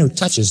any man who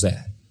touches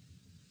that.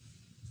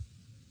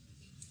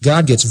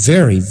 God gets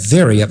very,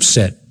 very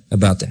upset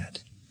about that.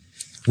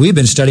 We've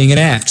been studying in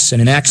Acts,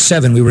 and in Acts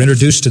 7 we were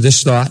introduced to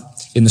this thought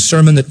in the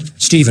sermon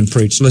that Stephen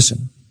preached.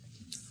 Listen.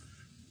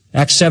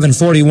 Acts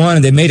 7:41,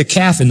 and they made a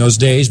calf in those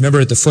days, remember,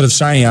 at the foot of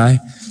Sinai.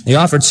 They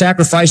offered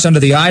sacrifice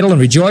unto the idol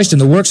and rejoiced in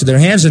the works of their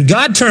hands, and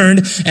God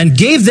turned and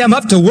gave them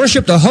up to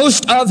worship the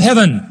host of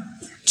heaven.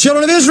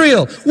 Children of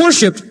Israel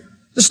worshiped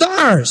the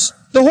stars,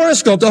 the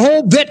horoscope, the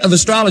whole bit of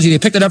astrology. They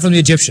picked it up from the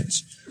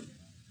Egyptians.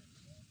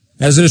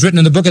 As it is written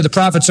in the book of the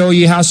prophets, O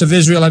ye house of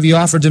Israel, have ye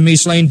offered to me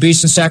slain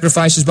beasts and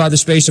sacrifices by the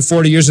space of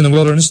 40 years in the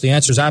wilderness? The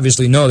answer is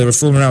obviously no. They were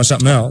fooling around with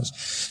something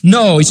else.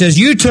 No, he says,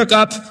 you took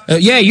up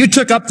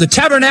the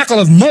tabernacle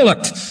of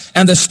Moloch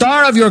and the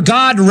star of your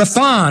god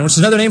Rephan, which is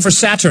another name for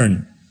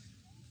Saturn.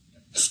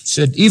 He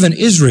said, even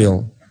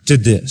Israel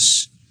did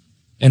this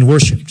and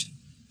worshipped.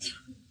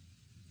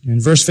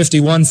 In verse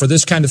 51, for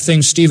this kind of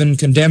thing Stephen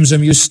condemns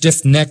them, you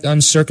stiff-necked,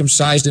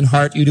 uncircumcised in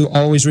heart, you do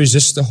always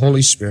resist the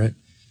Holy Spirit.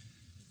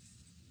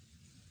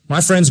 My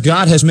friends,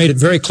 God has made it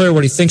very clear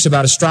what he thinks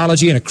about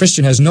astrology, and a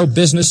Christian has no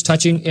business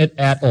touching it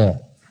at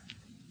all.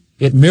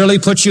 It merely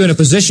puts you in a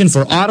position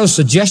for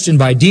auto-suggestion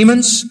by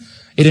demons.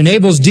 It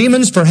enables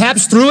demons,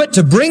 perhaps through it,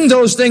 to bring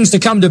those things to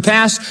come to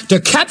pass, to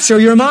capture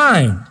your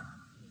mind.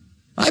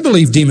 I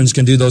believe demons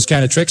can do those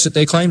kind of tricks that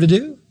they claim to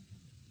do.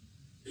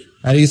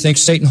 How do you think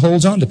Satan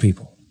holds on to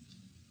people?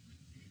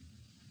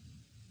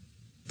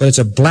 But it's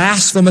a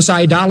blasphemous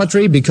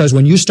idolatry, because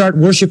when you start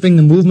worshiping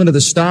the movement of the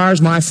stars,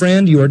 my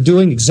friend, you are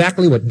doing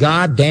exactly what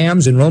God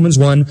damns in Romans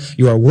 1.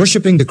 You are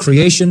worshiping the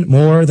creation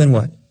more than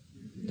what?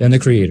 Than the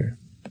Creator.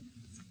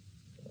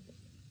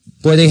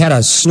 Boy, they had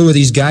a slew of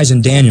these guys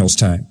in Daniel's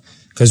time.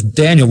 Because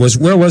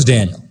where was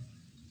Daniel?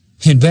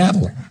 In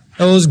Babylon.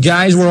 Those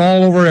guys were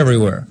all over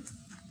everywhere.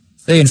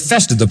 They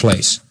infested the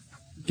place.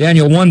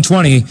 Daniel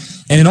 1:20,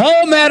 and in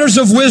all matters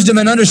of wisdom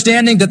and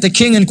understanding that the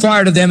king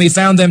inquired of them, he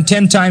found them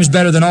 10 times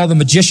better than all the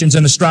magicians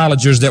and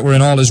astrologers that were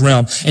in all his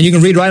realm. And you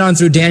can read right on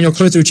through Daniel,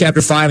 clear through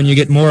chapter 5, and you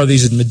get more of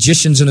these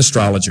magicians and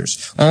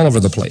astrologers all over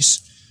the place.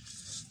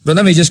 But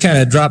let me just kind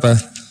of drop a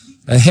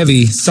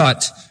heavy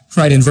thought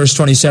right in verse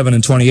 27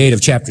 and 28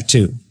 of chapter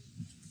 2.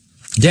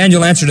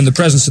 Daniel answered in the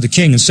presence of the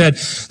king and said,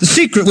 the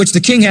secret which the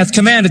king hath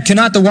commanded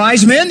cannot the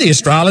wise men, the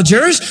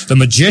astrologers, the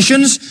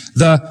magicians,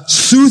 the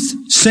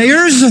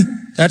soothsayers,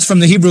 that's from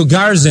the Hebrew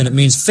garzin, it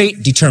means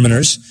fate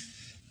determiners,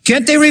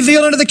 can't they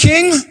reveal unto the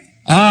king?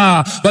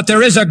 But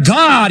there is a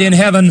God in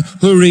heaven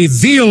who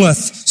revealeth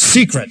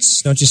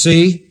secrets. Don't you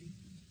see?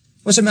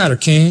 What's the matter,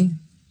 king?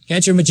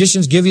 Can't your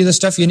magicians give you the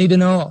stuff you need to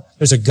know?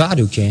 There's a God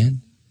who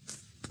can.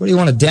 What do you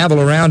want to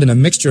dabble around in a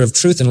mixture of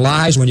truth and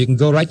lies when you can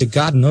go right to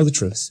God and know the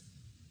truth?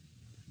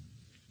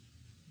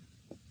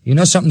 You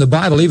know something the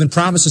Bible even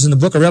promises in the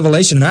book of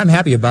Revelation, and I'm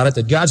happy about it,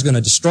 that God's going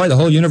to destroy the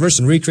whole universe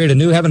and recreate a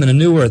new heaven and a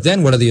new earth.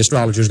 Then what are the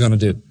astrologers going to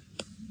do?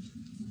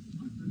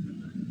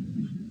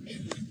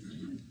 It's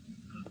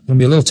going to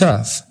be a little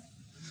tough.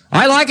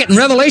 I like it in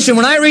Revelation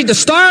when I read, the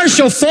stars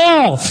shall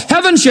fall,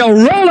 heaven shall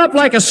roll up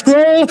like a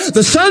scroll,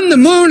 the sun, the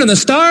moon, and the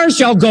stars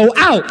shall go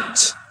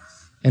out,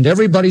 and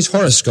everybody's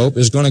horoscope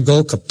is going to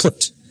go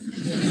kaput.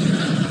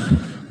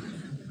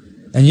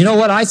 And you know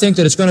what? I think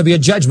that it's going to be a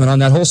judgment on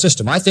that whole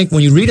system. I think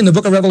when you read in the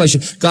book of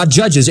Revelation, God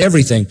judges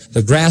everything.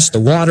 The grass,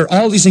 the water,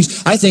 all these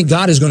things. I think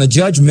God is going to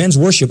judge men's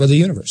worship of the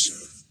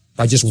universe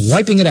by just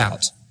wiping it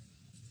out.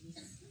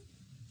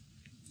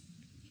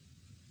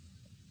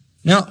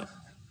 Now,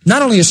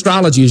 not only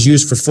astrology is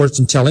used for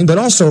fortune telling, but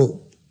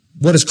also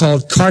what is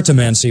called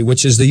cartomancy,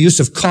 which is the use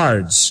of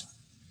cards.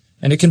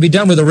 And it can be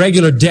done with a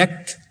regular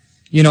deck.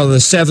 You know, the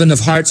 7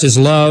 of hearts is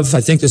love.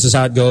 I think this is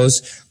how it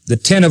goes. The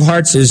 10 of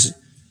hearts is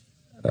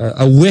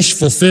a wish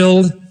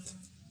fulfilled.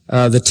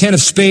 The 10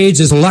 of spades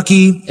is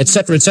lucky,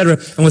 etc., etc.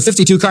 And with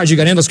 52 cards, you've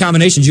got endless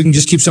combinations. You can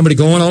just keep somebody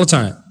going all the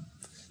time.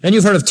 Then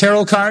you've heard of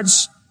tarot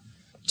cards.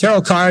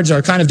 Tarot cards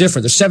are kind of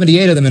different. There's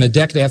 78 of them in a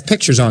deck. They have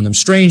pictures on them,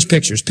 strange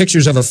pictures.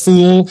 Pictures of a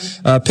fool,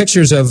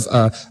 pictures of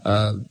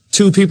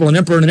 2 people, an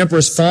emperor and an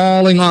empress,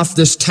 falling off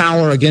this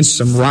tower against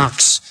some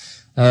rocks.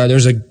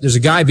 There's a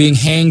guy being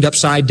hanged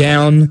upside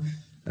down.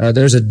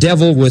 There's a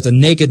devil with a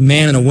naked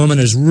man and a woman.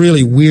 There's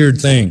really weird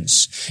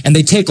things. And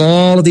they take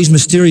all of these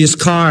mysterious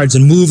cards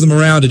and move them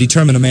around to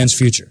determine a man's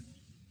future.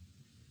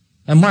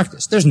 And mark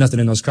this, there's nothing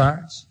in those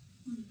cards.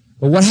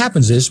 But what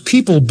happens is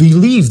people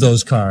believe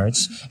those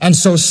cards, and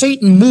so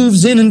Satan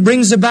moves in and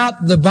brings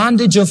about the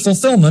bondage of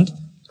fulfillment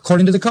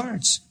according to the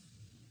cards.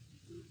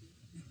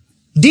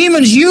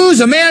 Demons use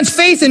a man's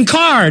faith in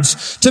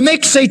cards to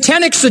make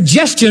satanic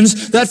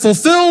suggestions that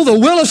fulfill the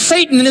will of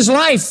Satan in his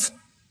life.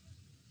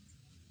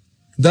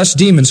 Thus,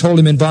 demons hold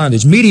him in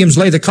bondage. Mediums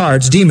lay the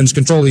cards. Demons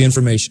control the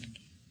information.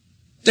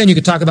 Then you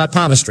could talk about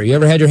palmistry. You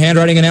ever had your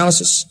handwriting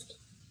analysis?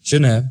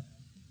 Shouldn't have.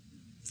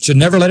 Should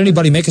never let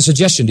anybody make a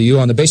suggestion to you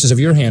on the basis of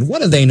your hand.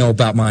 What do they know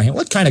about my hand?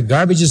 What kind of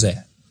garbage is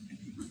that?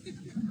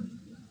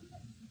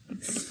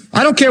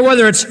 I don't care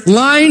whether it's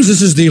lines,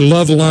 this is the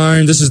love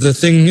line, this is the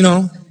thing, you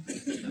know.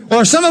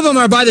 Or some of them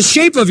are by the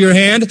shape of your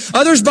hand,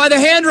 others by the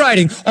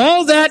handwriting.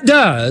 All that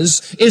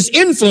does is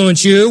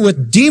influence you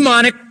with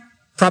demonic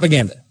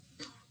propaganda.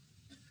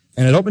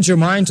 And it opens your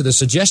mind to the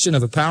suggestion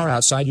of a power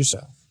outside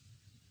yourself.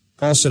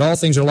 Paul said, all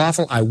things are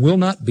lawful. I will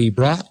not be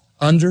brought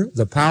under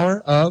the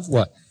power of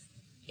what?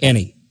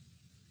 Any.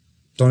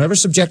 Don't ever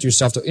subject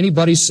yourself to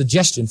anybody's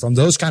suggestion from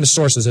those kind of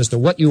sources as to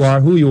what you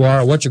are, who you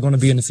are, or what you're going to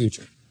be in the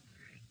future.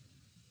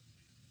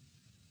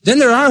 Then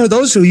there are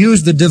those who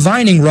use the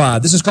divining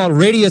rod. This is called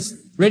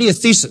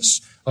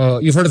radiothesis.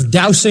 You've heard of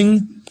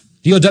dowsing,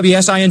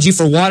 D-O-W-S-I-N-G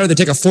for water. They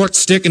take a forked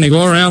stick and they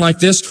go around like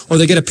this, or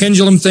they get a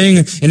pendulum thing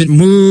and it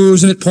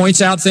moves and it points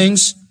out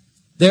things.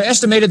 They're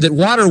estimated that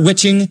water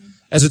witching,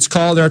 as it's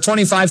called, there are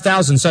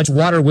 25,000 such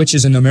water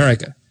witches in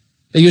America.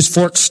 They use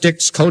forked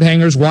sticks, coat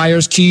hangers,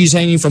 wires, keys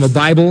hanging from a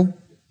Bible.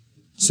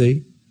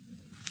 See?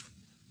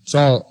 It's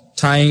all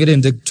trying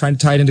to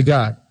tie it into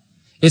God.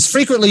 It's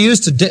frequently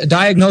used to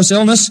diagnose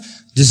illness,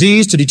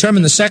 disease, to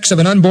determine the sex of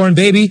an unborn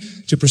baby,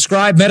 to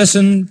prescribe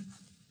medicine,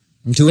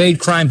 and to aid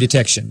crime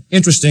detection.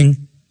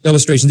 Interesting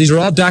illustrations. These are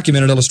all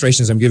documented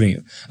illustrations I'm giving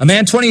you. A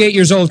man 28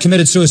 years old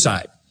committed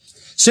suicide.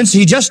 Since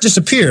he just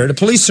disappeared, a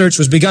police search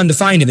was begun to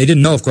find him. They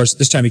didn't know, of course, at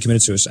this time he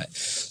committed suicide.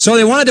 So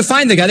they wanted to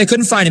find the guy. They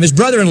couldn't find him. His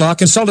brother-in-law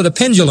consulted a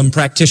pendulum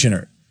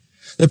practitioner.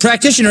 The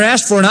practitioner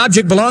asked for an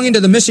object belonging to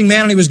the missing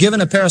man, and he was given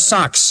a pair of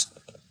socks.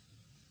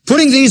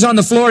 Putting these on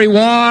the floor, he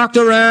walked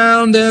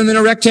around them in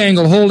a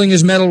rectangle, holding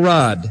his metal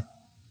rod.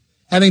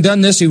 Having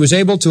done this, he was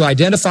able to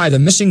identify the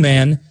missing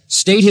man,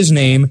 state his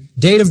name,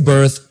 date of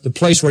birth, the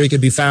place where he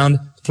could be found.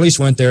 The police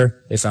went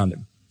there. They found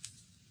him.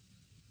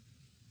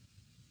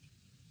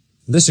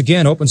 This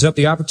again opens up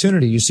the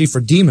opportunity, you see,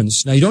 for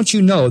demons. Now, don't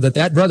you know that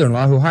that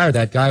brother-in-law who hired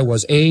that guy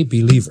was a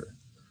believer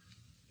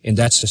in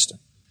that system?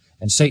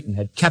 And Satan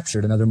had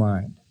captured another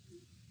mind.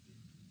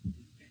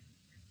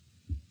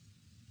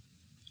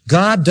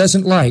 God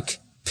doesn't like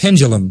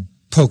pendulum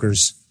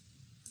pokers.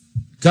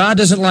 God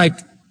doesn't like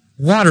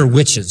water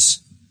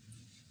witches.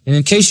 And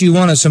in case you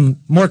wanted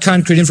some more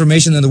concrete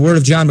information than the word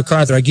of John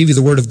MacArthur, I give you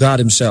the word of God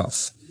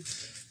himself.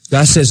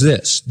 God says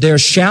this, there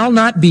shall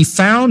not be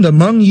found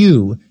among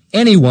you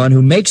anyone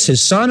who makes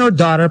his son or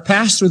daughter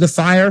pass through the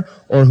fire,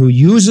 or who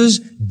uses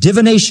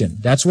divination.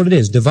 That's what it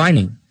is,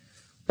 divining.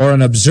 Or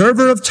an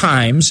observer of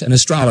times, an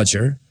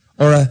astrologer,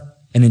 or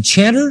an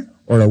enchanter,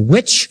 or a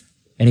witch,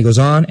 and he goes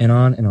on and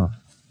on and on.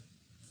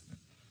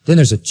 Then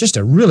there's just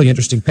a really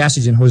interesting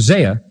passage in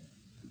Hosea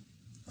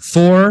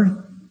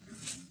 4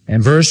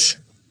 and verse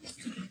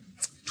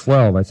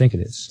 12, I think it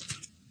is.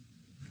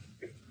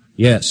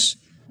 Yes.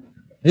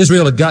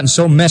 Israel had gotten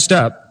so messed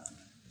up,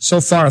 so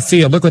far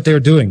afield. Look what they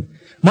were doing.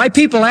 My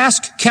people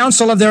ask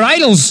counsel of their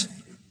idols.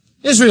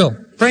 Israel,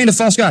 praying to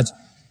false gods.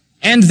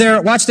 And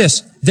watch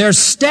this, their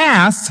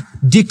staff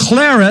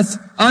declareth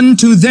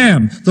unto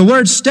them. The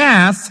word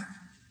staff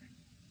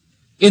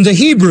in the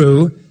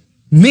Hebrew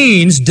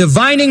means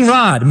divining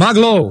rod,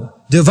 maglo,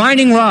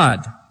 divining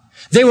rod.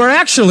 They were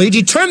actually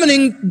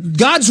determining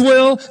God's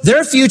will,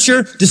 their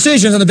future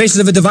decisions on the basis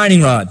of a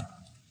divining rod.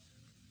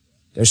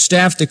 Their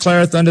staff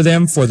declareth unto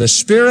them, for the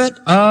spirit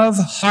of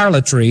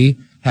harlotry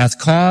hath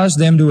caused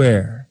them to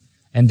err,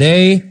 and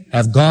they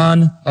have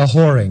gone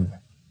a-whoring.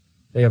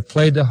 They have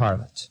played the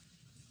harlot,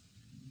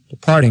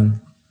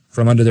 departing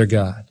from under their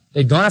God.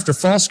 They'd gone after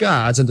false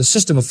gods, and the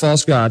system of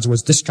false gods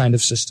was this kind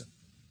of system.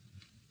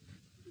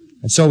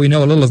 And so we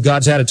know a little of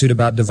God's attitude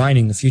about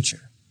divining the future.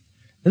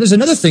 And there's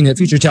another thing that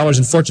future tellers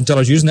and fortune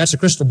tellers use, and that's a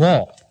crystal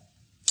ball.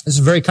 This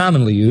is very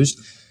commonly used.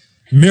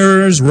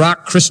 Mirrors,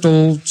 rock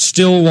crystal,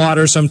 still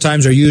water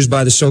sometimes are used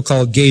by the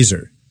so-called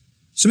gazer.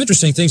 Some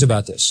interesting things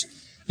about this.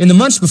 In the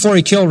months before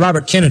he killed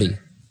Robert Kennedy,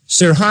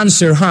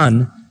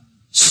 Sirhan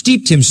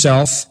steeped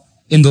himself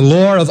in the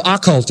lore of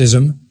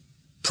occultism,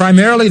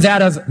 primarily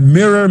that of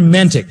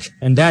mirror-mentic,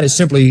 and that is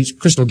simply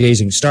crystal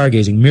gazing,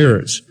 stargazing,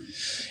 mirrors.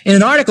 In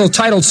an article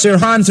titled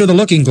Sirhan Through the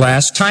Looking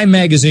Glass, Time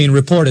magazine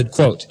reported,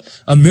 quote,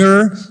 a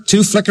mirror,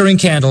 2 flickering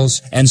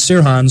candles, and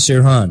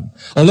Sirhan.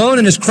 Alone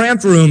in his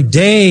cramped room,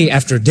 day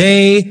after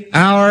day,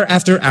 hour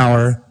after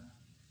hour,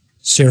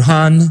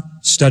 Sirhan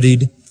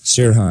studied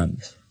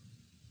Sirhan.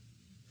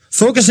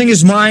 Focusing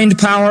his mind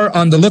power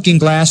on the looking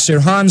glass,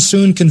 Sirhan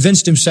soon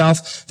convinced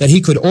himself that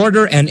he could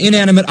order an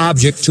inanimate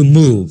object to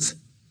move.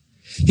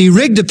 He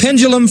rigged a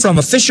pendulum from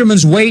a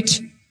fisherman's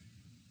weight,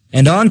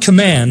 and on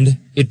command,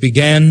 it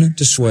began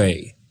to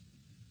sway.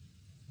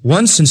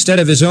 Once, instead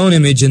of his own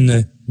image in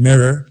the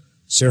mirror,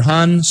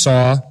 Sirhan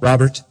saw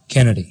Robert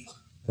Kennedy,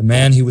 the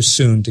man he was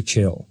soon to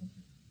kill.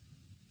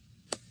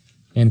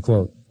 End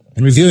quote.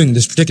 In reviewing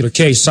this particular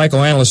case,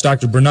 psychoanalyst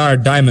Dr.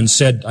 Bernard Diamond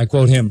said, I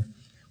quote him,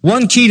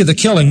 one key to the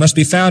killing must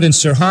be found in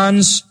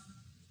Sirhan's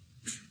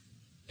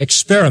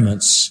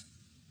experiments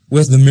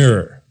with the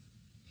mirror.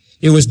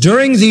 It was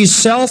during these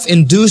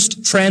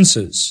self-induced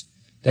trances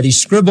that he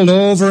scribbled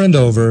over and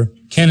over,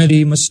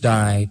 Kennedy must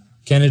die,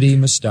 Kennedy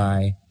must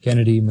die,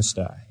 Kennedy must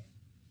die.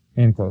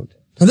 End quote.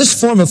 Now, this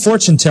form of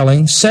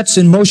fortune-telling sets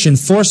in motion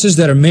forces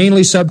that are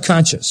mainly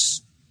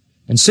subconscious.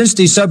 And since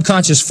these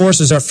subconscious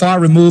forces are far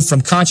removed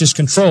from conscious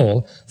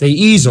control, they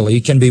easily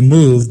can be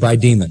moved by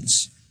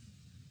demons.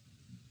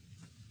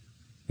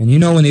 And you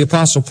know when the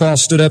Apostle Paul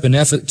stood up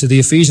to the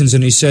Ephesians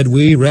and he said,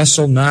 "We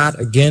wrestle not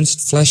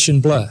against flesh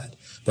and blood,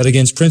 but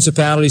against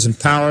principalities and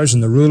powers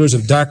and the rulers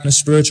of darkness,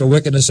 spiritual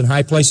wickedness in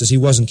high places," he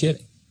wasn't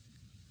kidding.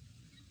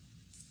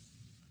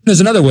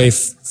 There's another way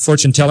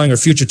fortune-telling or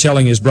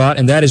future-telling is brought,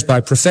 and that is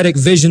by prophetic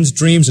visions,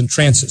 dreams, and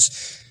trances.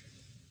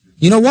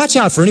 You know, watch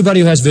out for anybody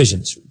who has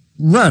visions.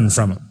 Run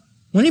from them.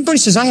 When anybody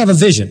says, "I have a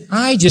vision,"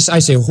 I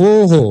say,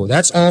 "Ho, ho,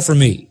 that's all for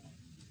me."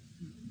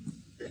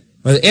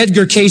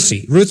 Edgar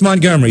Casey, Ruth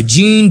Montgomery,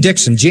 Jean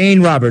Dixon,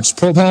 Jane Roberts,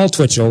 Paul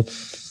Twitchell,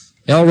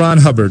 L. Ron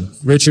Hubbard,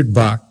 Richard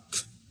Bach,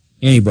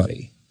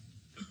 anybody.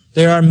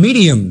 There are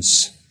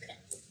mediums.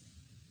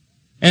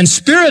 And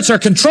spirits are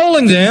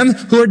controlling them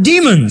who are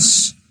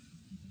demons.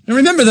 And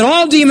remember that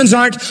all demons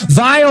aren't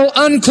vile,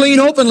 unclean,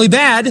 openly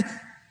bad.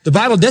 The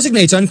Bible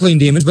designates unclean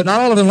demons, but not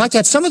all of them like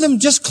that. Some of them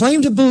just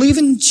claim to believe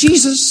in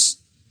Jesus.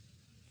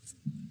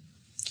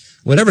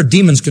 Whatever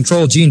demons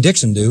control Jean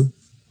Dixon do,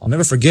 I'll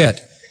never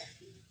forget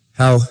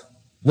how,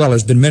 well,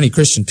 there's been many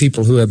Christian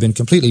people who have been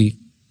completely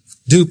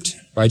duped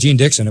by Jean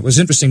Dixon. It was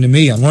interesting to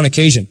me on one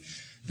occasion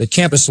that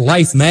Campus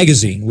Life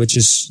magazine, which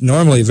is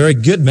normally a very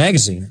good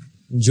magazine,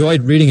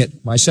 enjoyed reading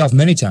it myself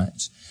many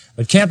times.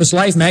 But Campus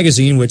Life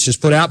magazine, which is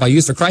put out by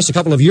Youth for Christ a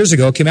couple of years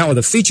ago, came out with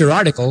a feature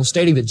article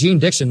stating that Jean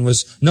Dixon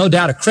was no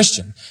doubt a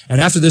Christian.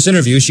 And after this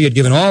interview, she had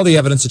given all the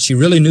evidence that she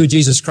really knew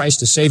Jesus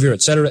Christ as Savior,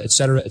 etc.,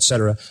 etc.,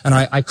 etc. And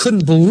I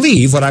couldn't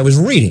believe what I was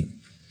reading.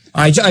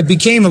 I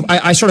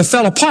sort of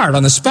fell apart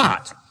on the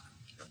spot.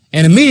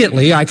 And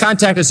immediately I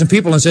contacted some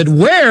people and said,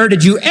 "Where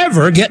did you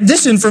ever get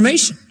this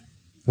information?"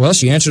 Well,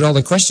 she answered all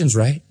the questions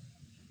right.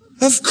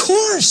 Of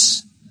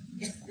course.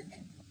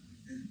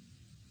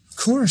 Of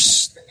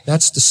course.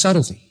 That's the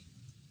subtlety.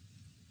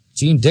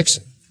 Jean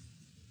Dixon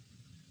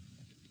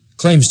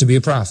claims to be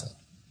a prophet,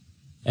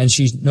 and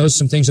she knows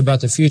some things about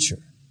the future.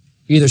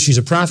 Either she's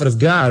a prophet of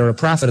God or a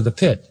prophet of the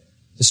pit.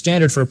 The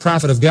standard for a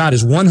prophet of God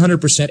is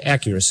 100%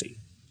 accuracy.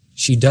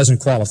 She doesn't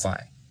qualify.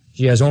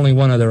 She has only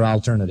one other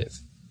alternative.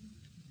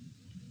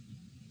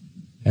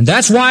 And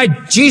that's why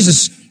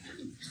Jesus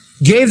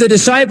gave the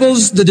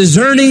disciples the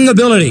discerning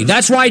ability.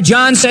 That's why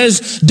John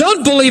says,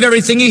 don't believe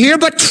everything you hear,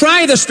 but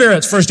try the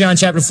spirits, 1 John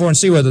chapter 4, and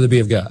see whether they be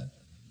of God.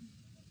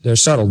 They're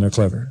subtle and they're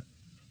clever.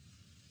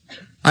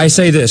 I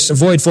say this,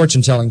 avoid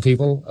fortune-telling,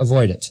 people.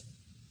 Avoid it.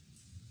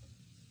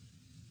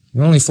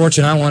 The only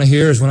fortune I want to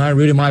hear is when I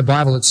read in my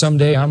Bible that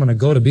someday I'm going to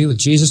go to be with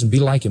Jesus and be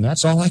like Him.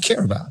 That's all I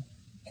care about.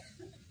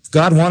 If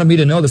God wanted me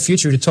to know the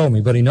future, He'd have told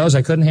me, but He knows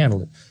I couldn't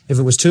handle it. If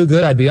it was too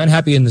good, I'd be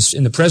unhappy in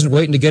the present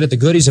waiting to get at the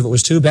goodies. If it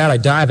was too bad,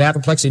 I'd die of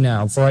apoplexy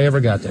now before I ever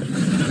got there.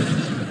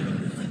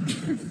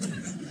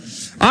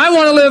 I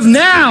want to live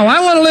now.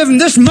 I want to live in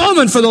this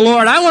moment for the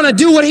Lord. I want to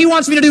do what He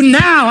wants me to do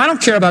now. I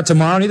don't care about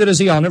tomorrow. Neither does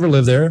He. I'll never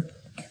live there.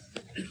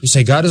 You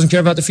say, God doesn't care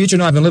about the future?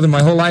 No, I've been living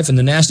my whole life in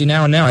the nasty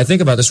now and now. I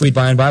think about the sweet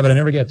by and by, but I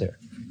never get there.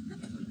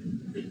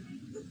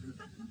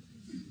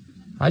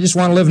 I just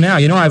want to live now.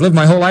 You know, I've lived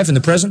my whole life in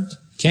the present.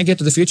 Can't get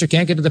to the future,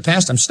 can't get to the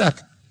past. I'm stuck.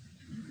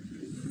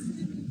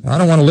 I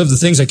don't want to live the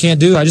things I can't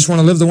do. I just want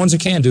to live the ones I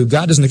can do.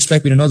 God doesn't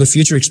expect me to know the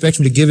future. He expects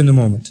me to give in the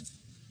moment.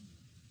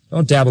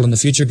 Don't dabble in the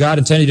future. God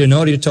intended you to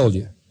know it. He'd have told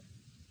you.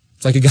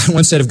 It's like a guy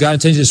once said, if God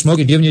intended you to smoke,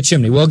 He'd given you a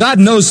chimney. Well, God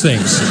knows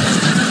things.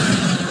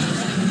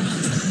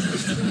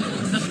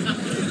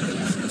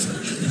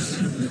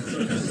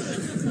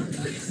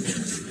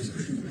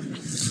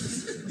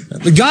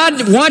 But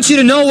God wants you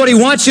to know what He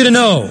wants you to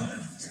know.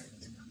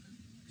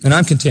 And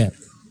I'm content.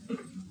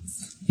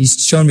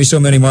 He's shown me so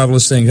many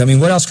marvelous things. I mean,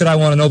 what else could I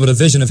want to know but a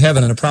vision of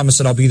heaven and a promise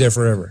that I'll be there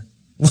forever?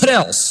 What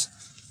else?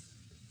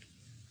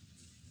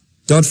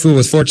 Don't fool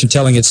with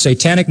fortune-telling. It's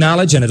satanic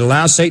knowledge, and it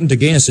allows Satan to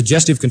gain a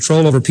suggestive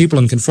control over people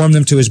and conform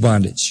them to his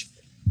bondage.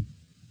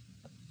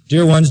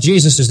 Dear ones,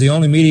 Jesus is the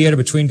only mediator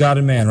between God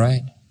and man,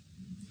 right?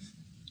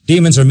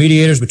 Demons are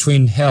mediators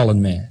between hell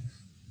and man.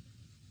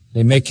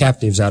 They make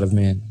captives out of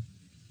men.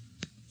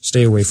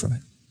 Stay away from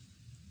it.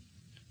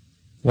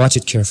 Watch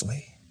it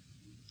carefully.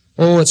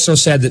 Oh, it's so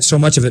sad that so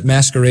much of it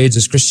masquerades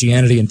as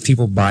Christianity and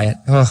people buy it.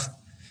 Oh,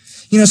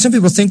 you know, some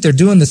people think they're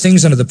doing the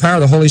things under the power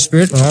of the Holy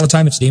Spirit when all the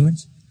time it's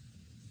demons.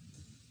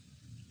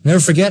 Never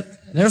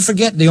forget,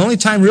 the only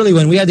time really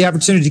when we had the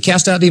opportunity to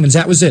cast out demons,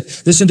 that was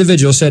it. This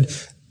individual said,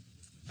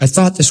 I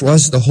thought this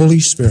was the Holy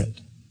Spirit.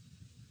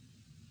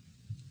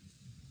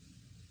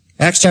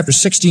 Acts chapter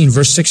 16,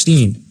 verse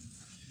 16.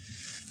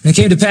 And it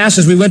came to pass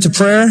as we went to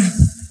prayer,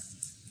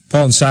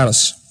 Paul and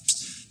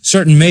Silas,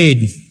 certain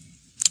maid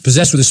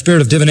possessed with the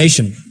spirit of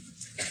divination.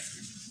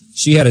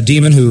 She had a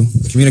demon who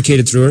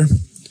communicated through her,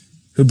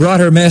 who brought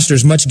her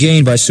masters much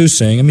gain by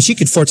soothsaying. I mean, she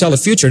could foretell the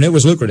future, and it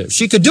was lucrative.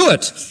 She could do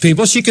it,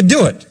 people. She could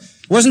do it.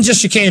 It wasn't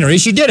just chicanery.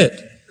 She did it.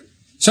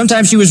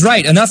 Sometimes she was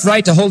right, enough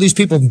right to hold these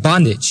people in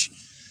bondage.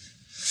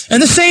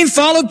 And the same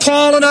followed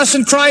Paul and us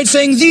and cried,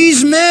 saying,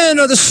 these men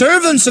are the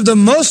servants of the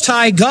Most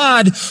High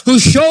God, who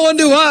show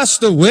unto us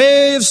the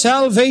way of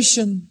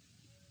salvation.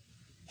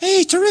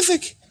 Hey,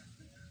 terrific.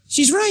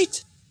 She's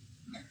right.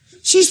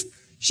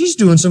 She's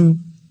doing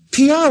some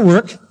PR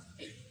work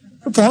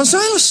for Paul and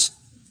Silas.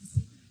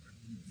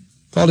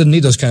 Paul didn't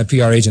need those kind of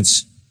PR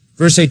agents.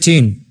 Verse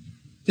 18,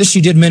 this she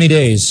did many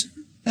days.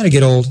 That'll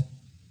get old.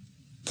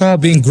 Paul,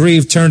 being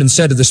grieved, turned and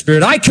said to the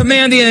Spirit, I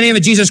command thee in the name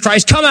of Jesus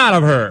Christ, come out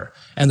of her.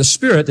 And the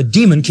spirit, the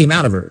demon, came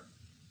out of her.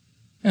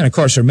 And of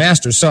course her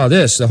masters saw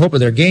this. The hope of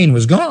their gain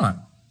was gone.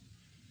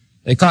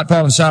 They caught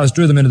Paul and Silas,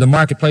 drew them into the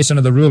marketplace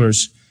under the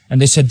rulers, and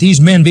they said,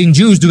 these men, being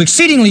Jews, do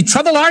exceedingly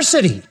trouble our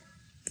city,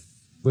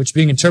 which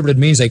being interpreted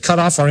means they cut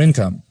off our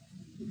income.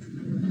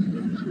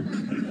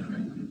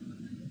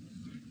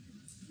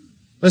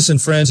 Listen,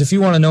 friends, if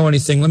you want to know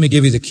anything, let me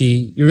give you the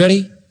key. You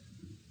ready?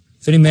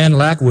 If any man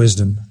lack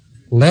wisdom,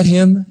 let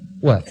him,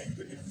 what?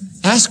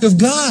 Ask of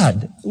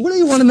God. What do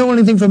you want to know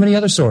anything from any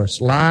other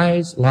source?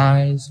 Lies,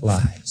 lies,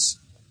 lies.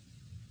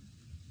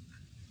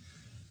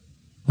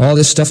 All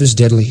this stuff is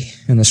deadly,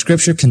 and the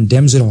Scripture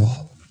condemns it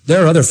all.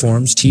 There are other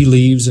forms, tea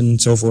leaves and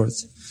so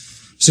forth.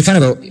 It's a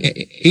kind of an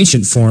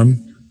ancient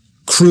form,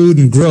 crude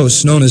and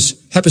gross, known as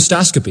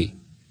hepatoscopy.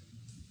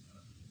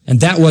 And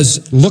that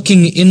was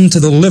looking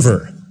into the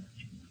liver.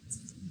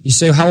 You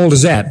say, how old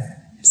is that?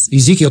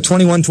 Ezekiel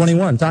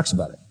 21:21 talks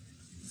about it.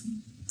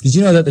 Did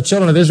you know that the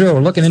children of Israel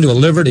were looking into a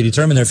liver to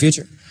determine their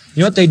future? You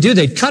know what they do?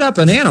 They'd cut up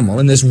an animal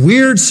in this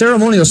weird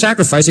ceremonial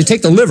sacrifice. They'd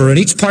take the liver, and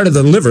each part of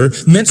the liver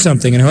meant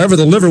something, and however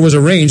the liver was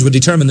arranged would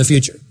determine the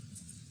future.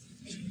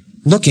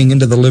 Looking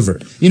into the liver.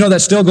 You know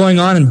that's still going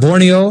on in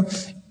Borneo,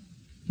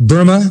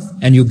 Burma,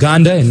 and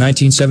Uganda in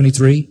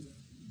 1973?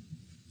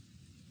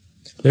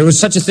 There was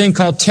such a thing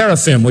called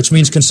teraphim, which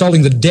means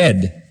consulting the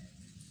dead.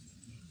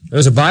 There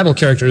was a Bible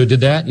character who did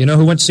that. You know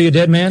who went to see a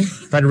dead man?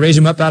 Tried to raise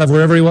him up out of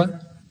wherever he was?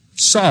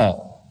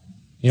 Saul.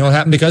 You know what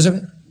happened because of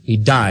it? He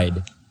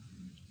died.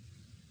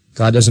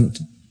 God doesn't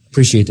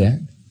appreciate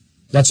that.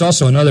 That's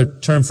also another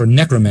term for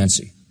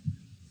necromancy.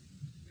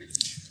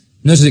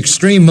 And there's an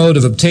extreme mode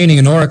of obtaining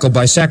an oracle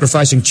by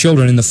sacrificing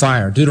children in the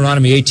fire.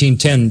 Deuteronomy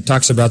 18:10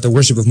 talks about the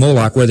worship of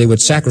Moloch, where they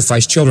would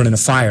sacrifice children in a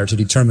fire to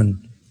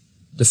determine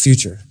the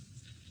future.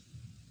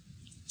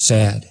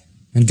 Sad.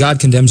 And God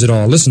condemns it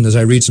all. Listen as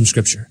I read some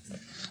scripture.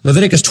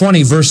 Leviticus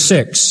 20, verse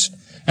 6.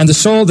 And the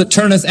soul that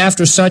turneth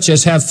after such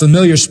as have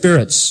familiar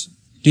spirits,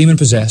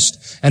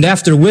 demon-possessed, and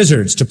after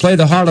wizards, to play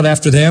the harlot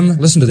after them,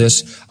 listen to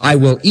this, I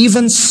will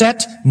even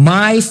set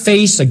my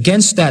face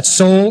against that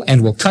soul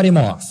and will cut him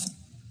off.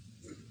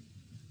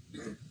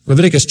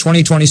 Leviticus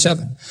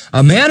 20:27.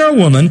 A man or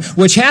woman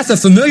which hath a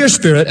familiar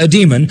spirit, a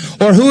demon,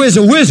 or who is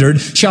a wizard,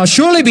 shall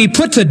surely be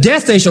put to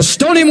death. They shall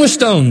stone him with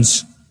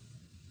stones.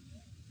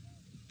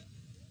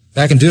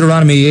 Back in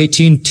Deuteronomy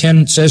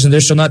 18:10 says, and there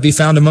shall not be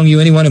found among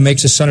you anyone who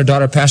makes his son or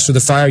daughter pass through the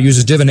fire,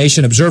 uses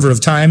divination, observer of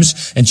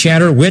times,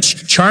 enchanter,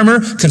 witch, charmer,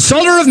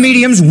 consulter of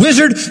mediums,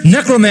 wizard,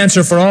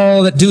 necromancer, for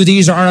all that do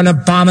these are an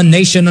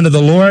abomination unto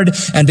the Lord,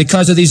 and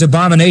because of these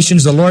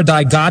abominations the Lord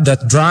thy God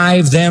doth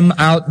drive them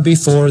out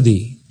before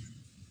thee.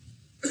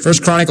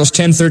 1 Chronicles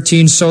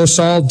 10:13, so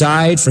Saul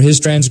died for his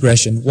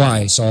transgression.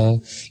 Why,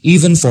 Saul?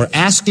 Even for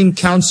asking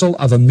counsel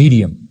of a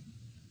medium.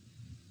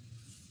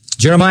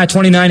 Jeremiah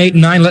 29:8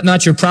 and 9, let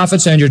not your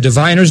prophets and your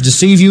diviners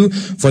deceive you,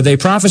 for they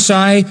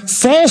prophesy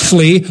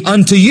falsely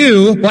unto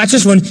you. Watch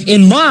this one.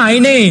 In my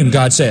name,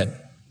 God said.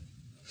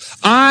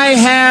 I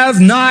have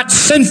not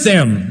sent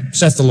them,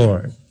 saith the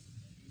Lord.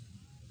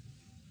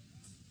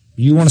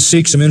 You want to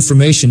seek some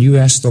information, you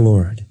ask the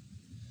Lord.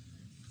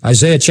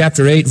 Isaiah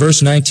chapter 8,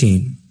 verse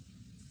 19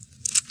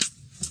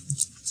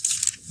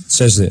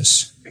 says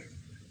this,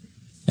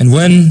 and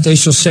when they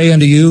shall say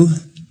unto you,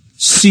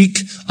 seek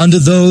unto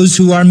those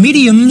who are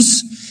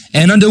mediums,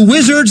 and unto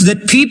wizards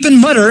that peep and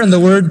mutter, and the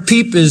word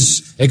peep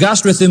is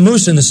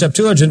egostrothimus in the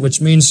Septuagint,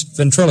 which means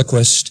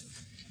ventriloquist.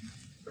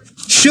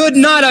 Should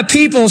not a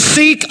people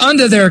seek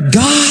unto their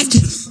God?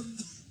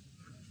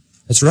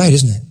 That's right,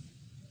 isn't it?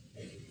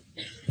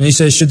 And he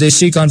says, should they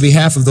seek on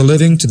behalf of the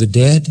living to the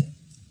dead?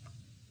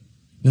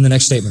 Then the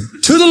next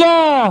statement, to the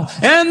law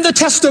and the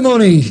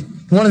testimony.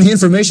 You want the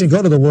information?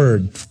 Go to the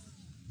Word.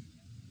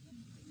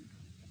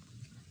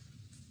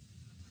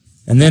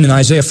 And then in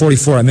Isaiah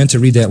 44, I meant to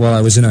read that while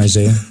I was in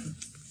Isaiah.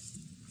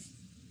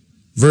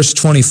 Verse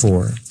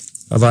 24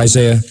 of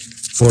Isaiah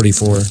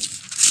 44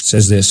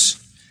 says this,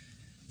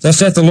 thus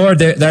saith the Lord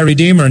thy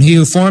Redeemer, and he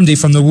who formed thee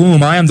from the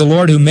womb, I am the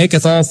Lord who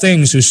maketh all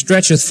things, who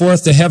stretcheth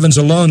forth the heavens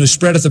alone, who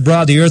spreadeth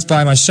abroad the earth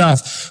by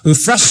myself, who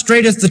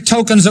frustrateth the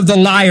tokens of the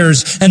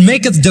liars, and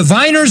maketh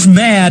diviners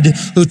mad,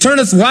 who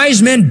turneth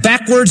wise men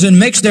backwards, and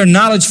makes their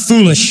knowledge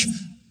foolish,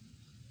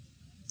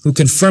 who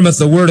confirmeth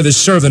the word of his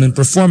servant, and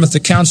performeth the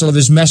counsel of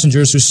his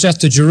messengers, who saith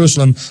to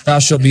Jerusalem, thou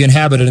shalt be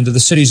inhabited, and to the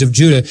cities of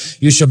Judah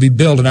you shall be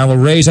built, and I will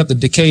raise up the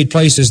decayed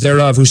places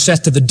thereof, who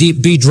saith to the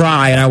deep, be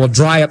dry, and I will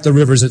dry up the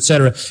rivers,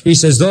 etc. He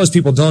says, those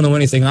people don't know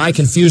anything. I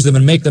confuse them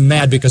and make them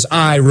mad because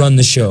I run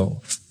the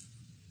show.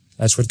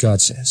 That's what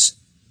God says.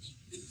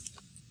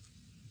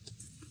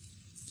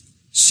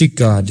 Seek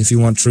God if you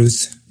want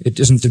truth. It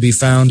isn't to be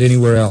found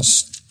anywhere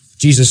else.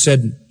 Jesus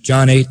said,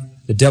 John 8,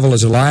 the devil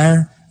is a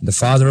liar and the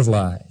father of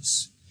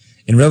lies.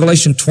 In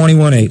Revelation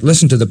 21:8,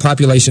 listen to the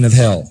population of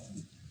hell.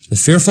 The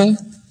fearful,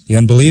 the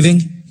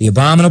unbelieving, the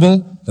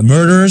abominable, the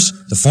murderers,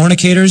 the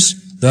fornicators,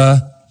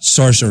 the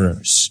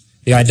sorcerers,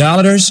 the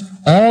idolaters,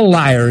 all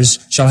liars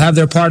shall have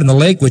their part in the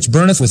lake which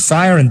burneth with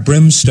fire and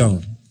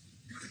brimstone.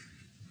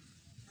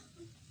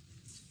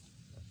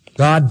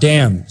 God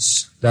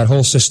damns that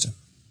whole system.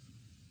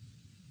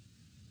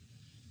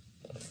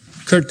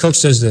 Kurt Koch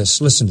says this,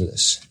 listen to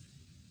this.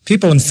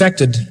 People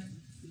infected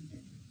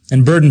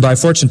and burdened by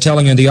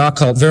fortune-telling and the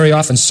occult very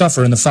often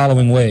suffer in the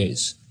following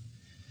ways.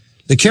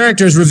 The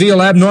characters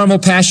reveal abnormal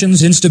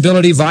passions,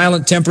 instability,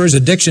 violent tempers,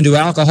 addiction to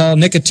alcohol,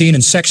 nicotine,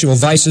 and sexual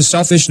vices,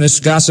 selfishness,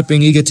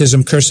 gossiping,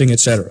 egotism, cursing,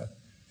 etc.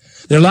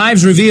 Their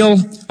lives reveal,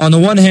 on the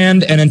one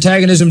hand, an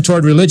antagonism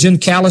toward religion,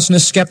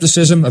 callousness,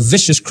 skepticism, a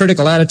vicious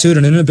critical attitude,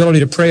 and an inability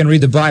to pray and read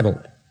the Bible,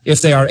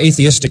 if they are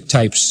atheistic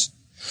types.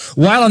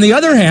 While, on the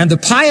other hand, the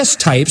pious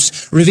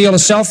types reveal a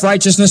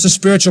self-righteousness, a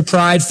spiritual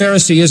pride,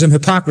 Phariseeism,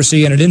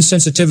 hypocrisy, and an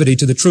insensitivity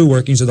to the true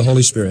workings of the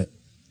Holy Spirit.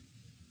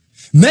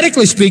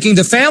 Medically speaking,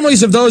 the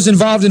families of those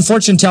involved in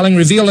fortune-telling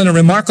reveal in a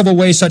remarkable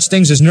way such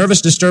things as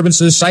nervous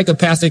disturbances,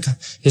 psychopathic,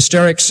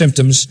 hysteric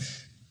symptoms,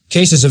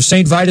 cases of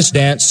St. Vitus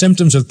dance,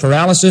 symptoms of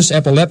paralysis,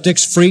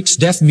 epileptics, freaks,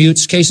 deaf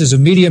mutes, cases of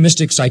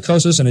mediumistic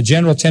psychosis, and a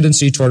general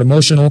tendency toward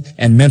emotional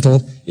and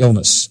mental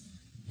illness.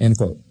 End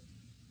quote.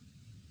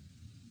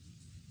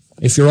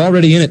 If you're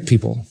already in it,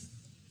 people,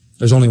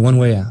 there's only one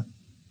way out.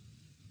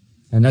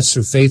 And that's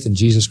through faith in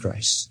Jesus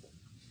Christ.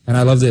 And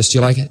I love this. Do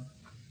you like it?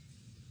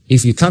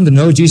 If you come to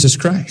know Jesus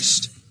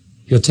Christ,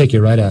 He'll take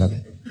you right out of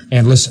it.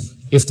 And listen,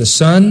 if the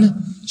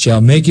Son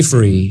shall make you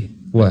free,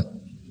 what?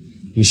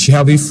 You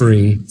shall be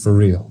free for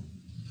real.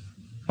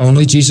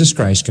 Only Jesus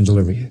Christ can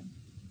deliver you.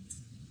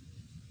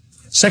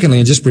 Secondly,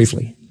 and just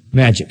briefly,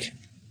 magic.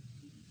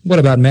 What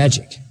about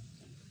magic?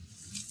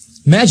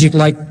 Magic,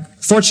 like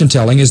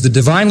fortune-telling, is the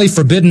divinely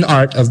forbidden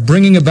art of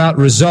bringing about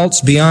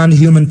results beyond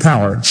human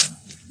power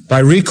by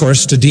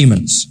recourse to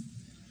demons.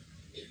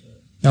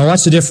 Now,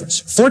 what's the difference?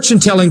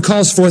 Fortune-telling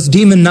calls forth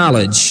demon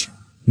knowledge.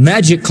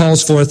 Magic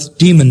calls forth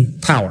demon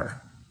power.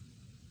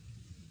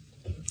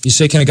 You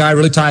say, can a guy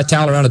really tie a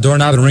towel around a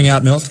doorknob and wring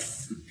out milk?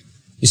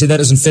 You say, that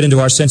doesn't fit into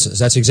our senses.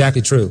 That's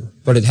exactly true.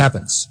 But it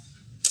happens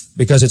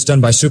because it's done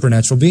by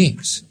supernatural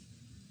beings.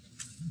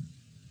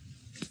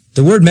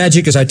 The word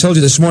magic, as I told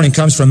you this morning,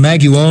 comes from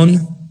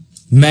maguon.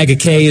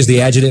 Magake is the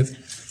adjective.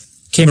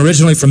 Came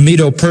originally from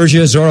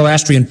Medo-Persia,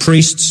 Zoroastrian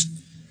priests.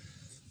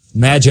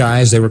 Magi,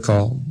 as they were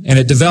called. And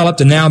it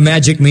developed, and now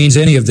magic means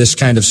any of this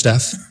kind of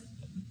stuff.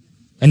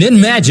 And in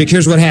magic,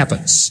 here's what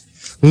happens.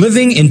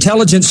 Living,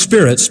 intelligent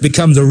spirits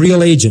become the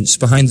real agents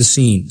behind the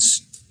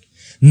scenes.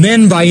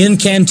 Men, by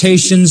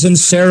incantations and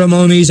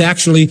ceremonies,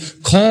 actually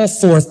call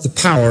forth the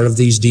power of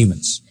these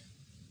demons.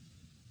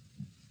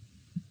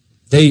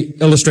 They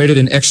illustrate it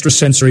in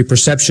extrasensory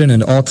perception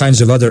and all kinds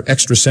of other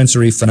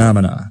extrasensory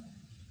phenomena.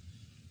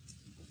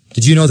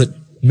 Did you know that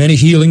many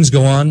healings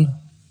go on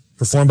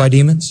performed by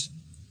demons?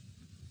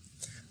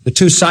 The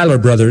two Seiler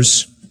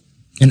brothers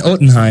in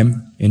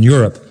Ottenheim, in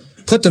Europe,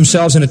 put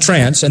themselves in a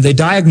trance and they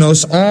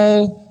diagnose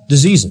all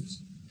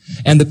diseases.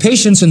 And the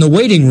patients in the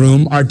waiting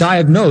room are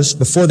diagnosed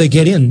before they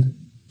get in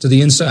to the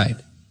inside.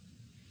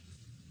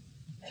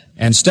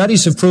 And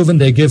studies have proven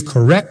they give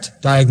correct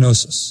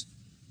diagnosis.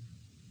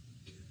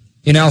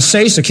 In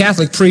Alsace, a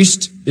Catholic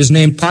priest is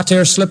named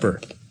Pater Slipper.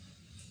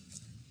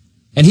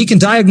 And he can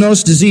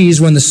diagnose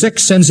disease when the sick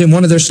sends him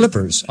one of their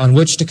slippers on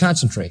which to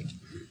concentrate.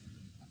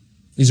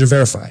 These are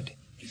verified.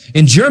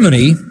 In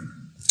Germany,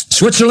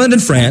 Switzerland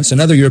and France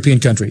and other European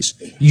countries,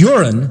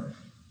 urine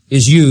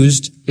is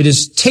used. It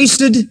is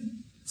tasted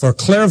for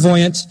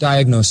clairvoyant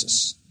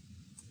diagnosis.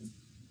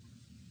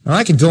 Now,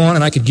 I could go on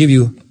and I could give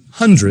you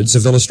hundreds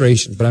of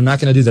illustrations, but I'm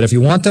not going to do that. If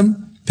you want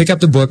them, pick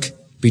up the book,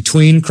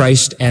 Between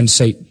Christ and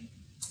Satan.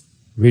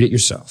 Read it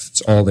yourself.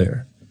 It's all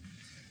there.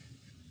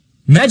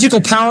 Magical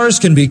powers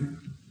can be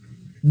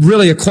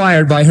really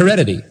acquired by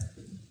heredity.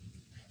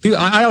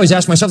 I always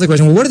ask myself the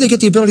question, well, where do they get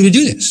the ability to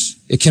do this?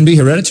 It can be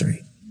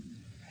hereditary.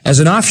 As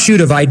an offshoot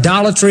of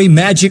idolatry,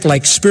 magic,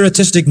 like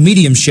spiritistic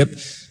mediumship,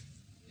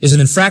 is an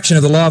infraction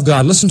of the law of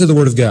God. Listen to the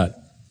word of God.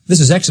 This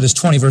is Exodus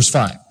 20, verse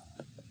 5.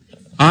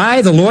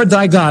 I, the Lord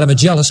thy God, am a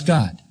jealous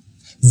God,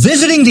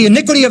 visiting the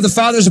iniquity of the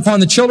fathers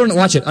upon the children,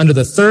 watch it, under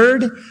the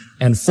third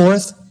and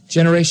fourth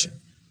generation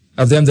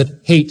of them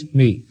that hate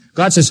me.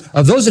 God says,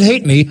 of those that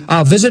hate me,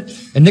 I'll visit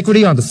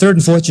iniquity on the third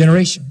and fourth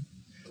generation.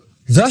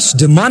 Thus,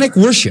 demonic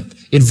worship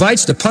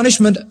invites the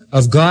punishment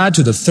of God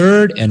to the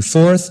third and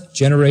fourth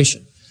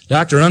generation.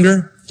 Dr.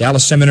 Unger,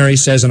 Dallas Seminary,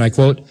 says, and I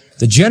quote,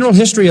 the general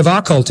history of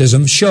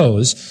occultism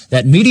shows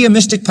that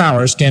mediumistic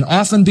powers can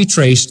often be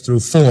traced through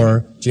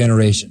 4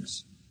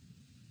 generations.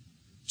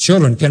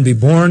 Children can be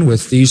born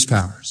with these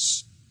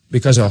powers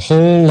because a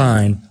whole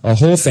line, a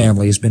whole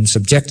family has been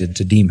subjected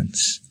to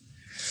demons.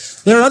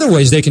 There are other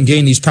ways they can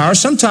gain these powers.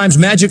 Sometimes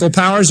magical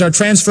powers are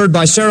transferred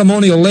by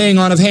ceremonial laying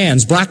on of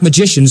hands. Black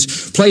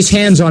magicians place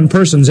hands on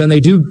persons and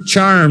they do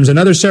charms and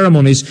other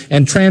ceremonies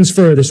and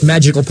transfer this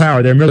magical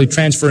power. They're merely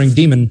transferring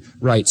demon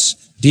rights,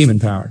 demon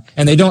power.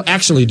 And they don't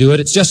actually do it.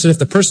 It's just that if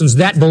the person's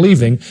that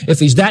believing, if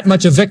he's that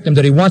much a victim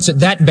that he wants it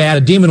that bad,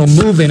 a demon will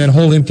move in and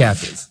hold him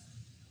captive.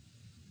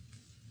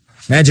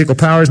 Magical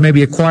powers may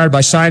be acquired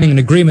by signing an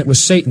agreement with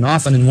Satan,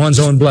 often in one's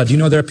own blood. Do you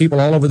know there are people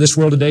all over this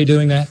world today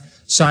doing that?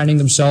 Signing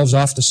themselves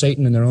off to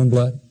Satan in their own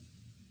blood.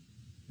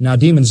 Now,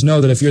 demons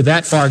know that if you're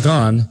that far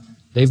gone,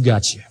 they've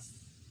got you.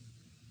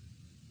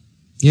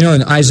 You know,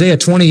 in Isaiah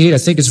 28, I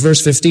think it's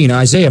verse 15,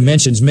 Isaiah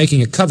mentions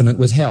making a covenant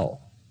with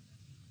hell.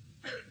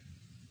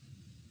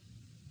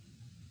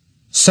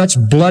 Such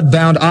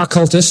blood-bound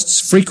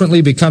occultists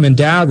frequently become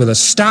endowed with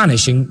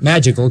astonishing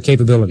magical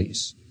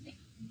capabilities.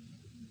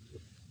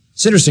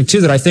 It's interesting,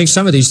 too, that I think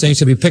some of these things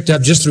can be picked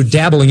up just through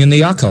dabbling in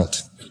the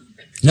occult.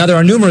 Now, there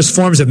are numerous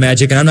forms of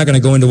magic, and I'm not going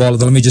to go into all of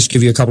them. Let me just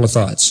give you a couple of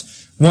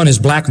thoughts. One is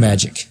black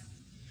magic.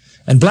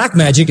 And black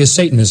magic is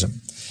Satanism.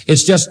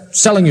 It's just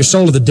selling your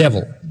soul to the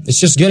devil. It's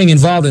just getting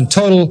involved in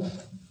total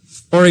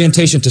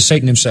orientation to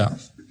Satan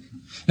himself.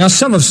 Now,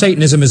 some of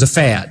Satanism is a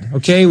fad,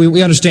 okay?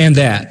 We understand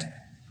that.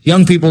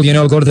 Young people, you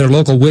know, go to their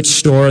local witch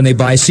store and they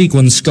buy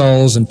sequin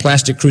skulls and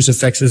plastic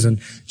crucifixes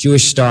and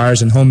Jewish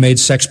stars and homemade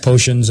sex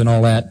potions and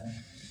all that.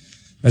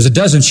 There's a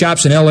dozen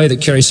shops in L.A. that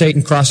carry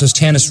Satan crosses,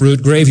 tannis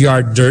root,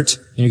 graveyard dirt.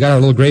 And you got a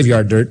little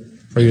graveyard dirt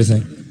for your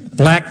thing.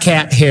 Black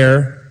cat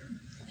hair.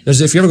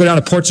 If you ever go down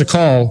to Port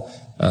Sacal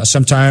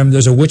sometime,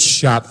 there's a witch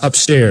shop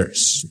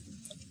upstairs.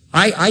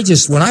 When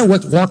I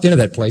walked into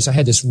that place, I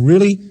had this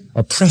really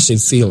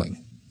oppressive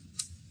feeling.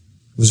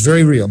 It was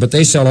very real. But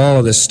they sell all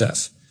of this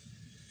stuff.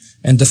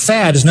 And the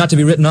fad is not to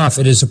be written off.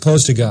 It is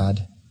opposed to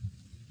God.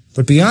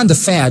 But beyond the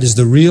fad is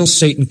the real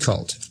Satan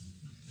cult.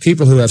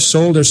 People who have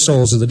sold their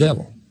souls to the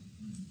devil.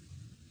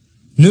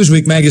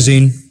 Newsweek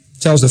magazine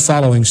tells the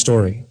following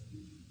story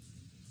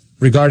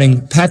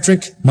regarding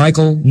Patrick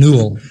Michael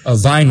Newell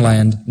of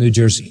Vineland, New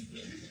Jersey.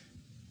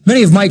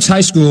 Many of Mike's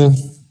high school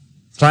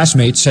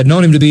classmates had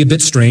known him to be a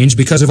bit strange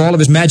because of all of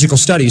his magical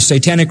studies,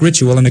 satanic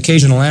ritual, and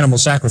occasional animal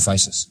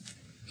sacrifices.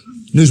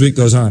 Newsweek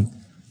goes on.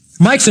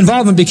 Mike's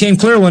involvement became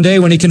clear one day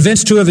when he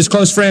convinced two of his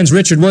close friends,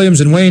 Richard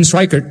Williams and Wayne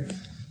Swikert,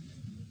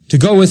 to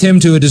go with him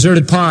to a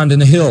deserted pond in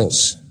the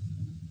hills.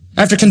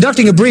 After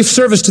conducting a brief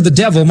service to the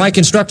devil, Mike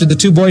instructed the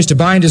two boys to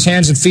bind his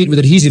hands and feet with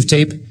adhesive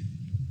tape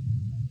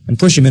and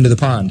push him into the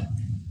pond.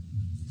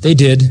 They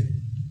did,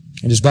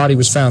 and his body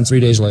was found 3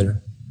 days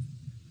later.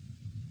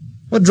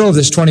 What drove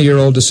this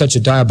 20-year-old to such a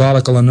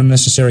diabolical and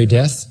unnecessary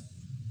death?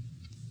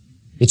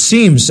 It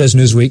seems, says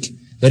Newsweek,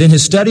 that in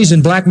his studies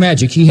in black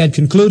magic, he had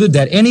concluded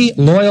that any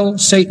loyal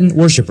Satan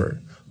worshiper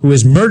who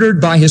is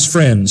murdered by his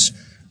friends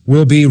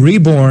will be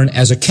reborn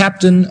as a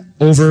captain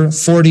over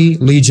 40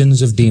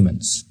 legions of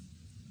demons.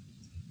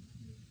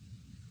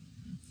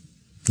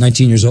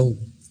 19 years old.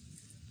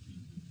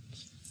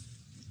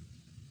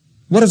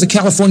 What of the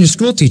California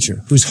school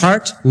teacher whose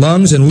heart,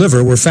 lungs, and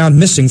liver were found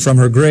missing from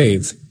her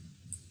grave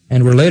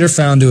and were later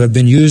found to have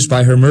been used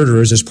by her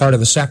murderers as part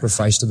of a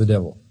sacrifice to the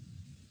devil?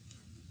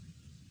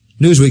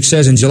 Newsweek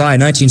says in July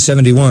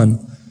 1971,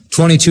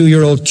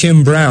 22-year-old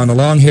Kim Brown, a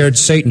long-haired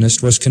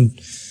Satanist, was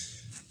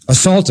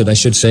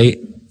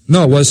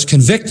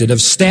convicted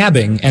of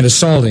stabbing and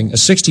assaulting a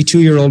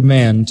 62-year-old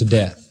man to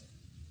death.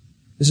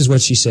 This is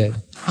what she said.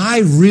 I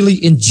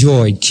really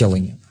enjoyed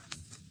killing him.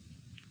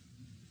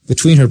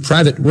 Between her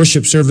private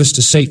worship service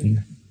to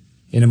Satan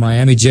in a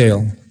Miami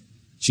jail,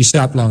 she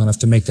stopped long enough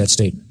to make that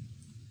statement.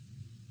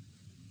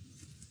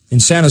 In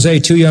San Jose,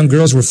 2 young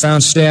girls were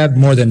found stabbed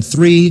more than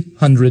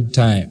 300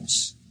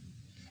 times.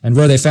 And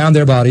where they found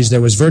their bodies, there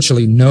was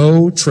virtually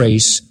no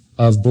trace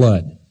of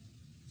blood,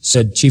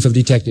 said Chief of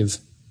Detective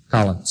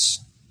Collins.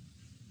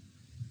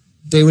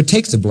 They would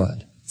take the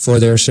blood for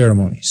their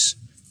ceremonies.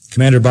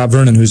 Commander Bob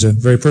Vernon, who's a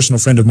very personal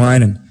friend of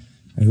mine and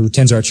who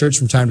attends our church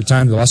from time to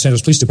time, the Los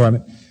Angeles Police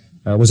Department,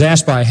 was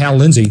asked by Hal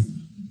Lindsey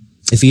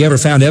if he ever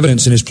found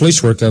evidence in his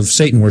police work of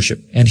Satan worship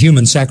and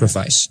human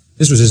sacrifice.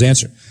 This was his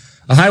answer.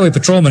 A highway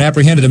patrolman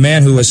apprehended a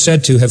man who was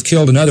said to have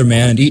killed another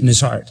man and eaten his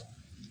heart.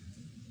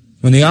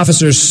 When the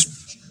officers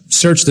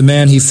searched the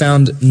man, he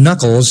found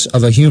knuckles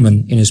of a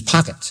human in his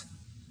pocket.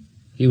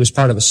 He was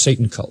part of a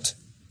Satan cult.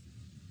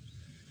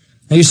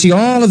 Now you see,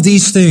 all of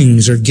these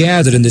things are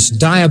gathered in this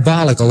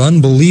diabolical,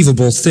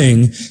 unbelievable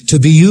thing to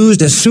be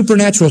used as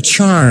supernatural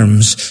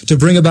charms to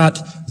bring about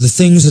the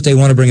things that they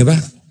want to bring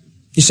about.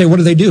 You say, what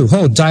do they do?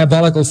 Oh,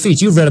 diabolical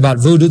feats. You've read about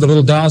voodoo, the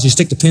little dolls. You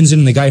stick the pins in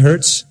and the guy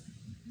hurts.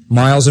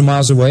 Miles and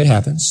miles away it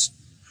happens.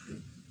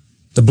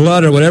 The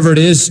blood or whatever it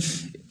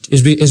is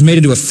made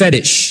into a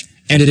fetish,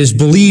 and it is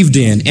believed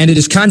in, and it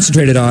is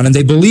concentrated on, and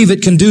they believe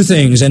it can do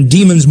things, and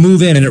demons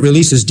move in, and it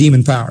releases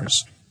demon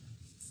powers.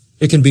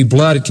 It can be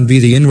blood, it can be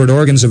the inward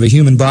organs of a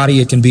human body,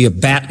 it can be a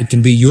bat, it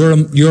can be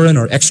urine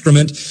or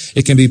excrement,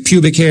 it can be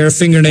pubic hair,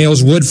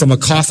 fingernails, wood from a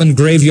coffin,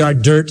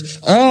 graveyard dirt.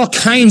 All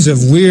kinds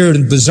of weird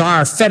and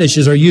bizarre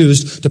fetishes are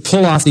used to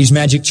pull off these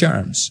magic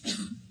charms.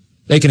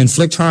 They can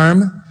inflict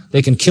harm,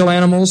 They can kill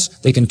animals.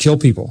 They can kill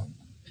people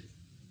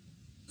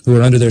who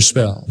are under their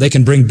spell. They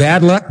can bring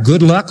bad luck,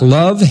 good luck,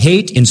 love,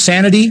 hate,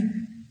 insanity,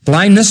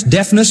 blindness,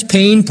 deafness,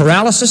 pain,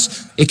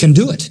 paralysis. It can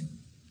do it.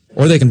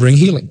 Or they can bring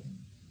healing.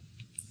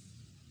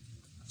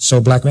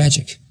 So black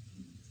magic.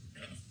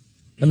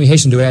 Let me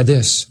hasten to add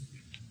this.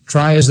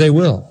 Try as they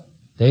will,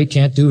 they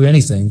can't do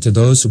anything to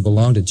those who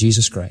belong to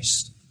Jesus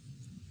Christ.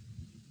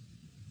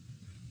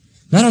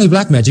 Not only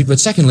black magic, but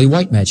secondly,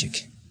 white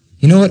magic.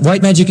 You know what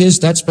white magic is?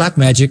 That's black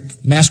magic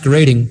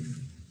masquerading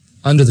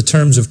under the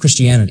terms of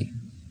Christianity.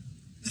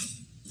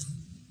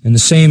 And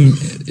it's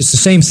the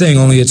same thing,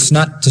 only it's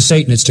not to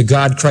Satan, it's to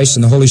God, Christ,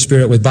 and the Holy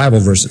Spirit with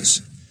Bible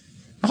verses.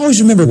 I always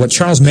remember what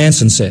Charles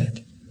Manson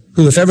said,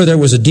 who, if ever there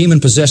was a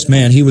demon-possessed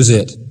man, he was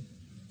it.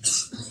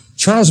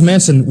 Charles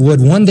Manson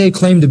would one day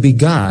claim to be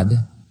God,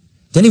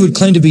 then he would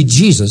claim to be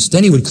Jesus,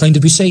 then he would claim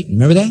to be Satan.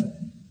 Remember that?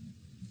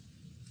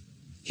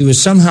 He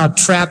was somehow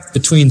trapped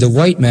between the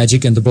white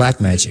magic and the black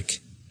magic.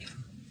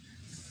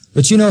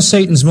 But you know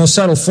Satan's most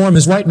subtle form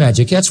is white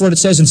magic. That's what it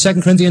says in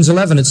 2 Corinthians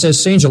 11. It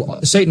says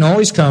Satan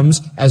always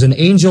comes as an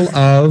angel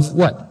of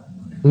what?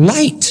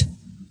 Light.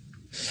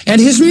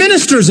 And his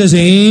ministers as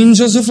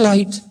angels of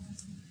light.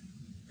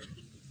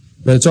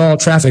 But it's all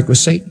traffic with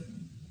Satan.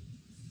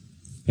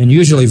 And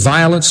usually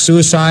violence,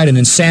 suicide, and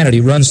insanity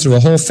runs through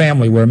a whole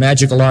family where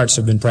magical arts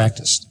have been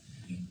practiced.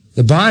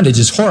 The bondage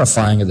is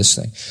horrifying of this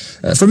thing.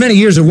 For many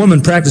years, a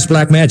woman practiced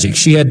black magic.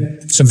 She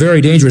had some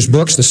very dangerous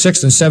books, the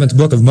 6th and 7th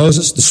book of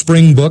Moses, the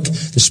Spring book,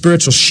 the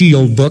Spiritual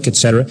Shield book,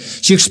 etc.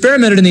 She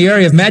experimented in the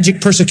area of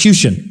magic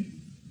persecution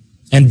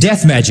and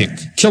death magic,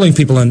 killing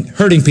people and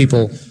hurting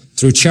people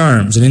through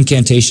charms and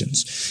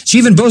incantations. She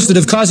even boasted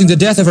of causing the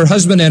death of her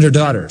husband and her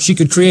daughter. She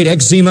could create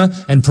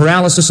eczema and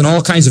paralysis and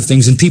all kinds of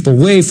things in people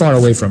way far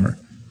away from her.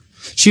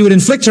 She would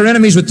inflict her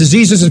enemies with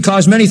diseases and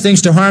cause many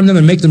things to harm them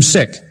and make them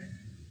sick.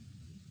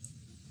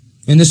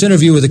 In this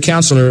interview with the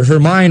counselor, her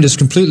mind is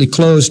completely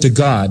closed to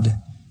God,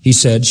 he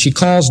said. She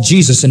calls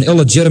Jesus an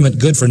illegitimate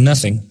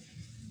good-for-nothing.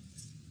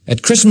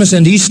 At Christmas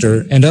and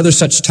Easter and other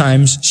such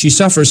times, she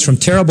suffers from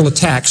terrible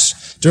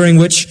attacks during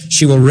which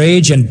she will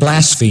rage and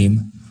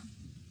blaspheme.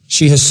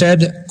 She has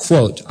said,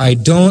 quote, "I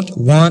don't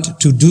want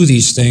to do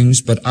these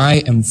things, but I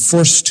am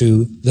forced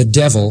to. The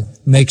devil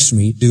makes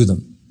me do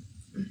them."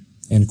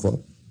 End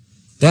quote.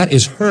 That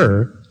is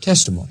her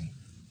testimony.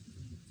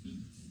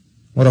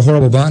 What a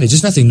horrible bondage.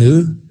 It's nothing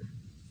new.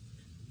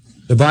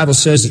 The Bible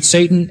says that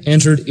Satan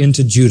entered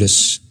into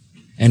Judas,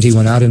 and he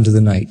went out into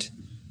the night.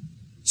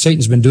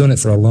 Satan's been doing it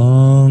for a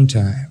long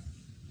time.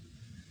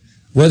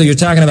 Whether you're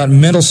talking about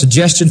mental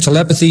suggestion,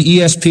 telepathy,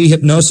 ESP,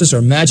 hypnosis,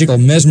 or magical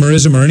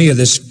mesmerism, or any of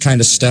this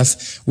kind of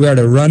stuff, we are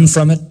to run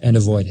from it and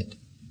avoid it.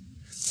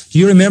 Do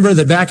you remember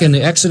that back in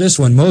the Exodus,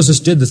 when Moses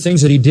did the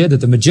things that he did,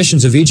 that the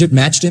magicians of Egypt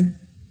matched him?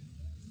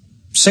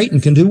 Satan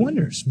can do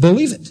wonders.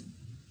 Believe it.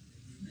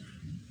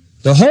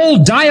 The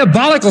whole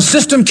diabolical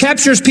system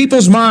captures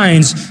people's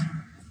minds.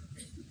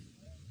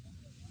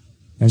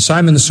 And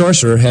Simon the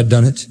sorcerer had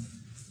done it,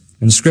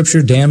 and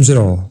Scripture damns it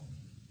all.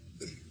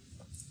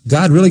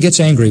 God really gets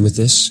angry with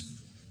this.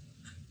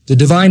 The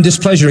divine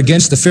displeasure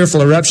against the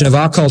fearful eruption of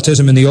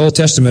occultism in the Old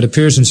Testament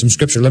appears in some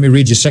Scripture. Let me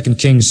read you 2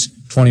 Kings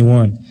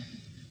 21.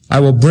 "I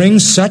will bring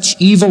such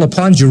evil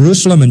upon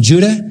Jerusalem and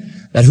Judah,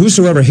 that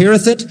whosoever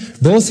heareth it,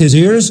 both his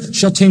ears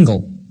shall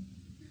tingle."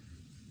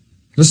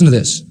 Listen to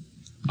this.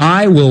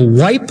 "I will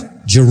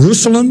wipe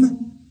Jerusalem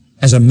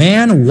as a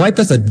man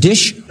wipeth a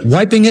dish,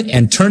 wiping it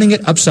and turning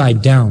it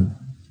upside down."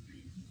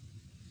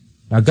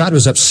 Now God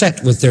was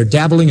upset with their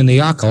dabbling in the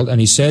occult,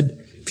 and he said,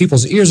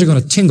 people's ears are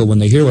going to tingle when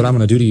they hear what I'm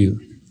going to do to you.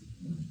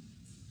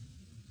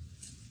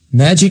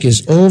 Magic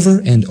is over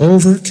and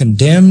over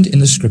condemned in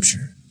the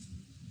Scripture,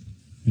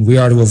 and we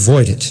are to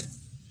avoid it.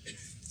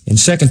 In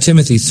 2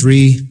 Timothy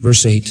 3,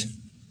 verse 8,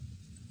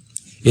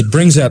 it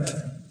brings up,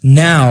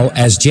 "Now,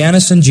 as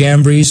Jannes and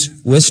Jambres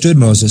withstood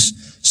Moses,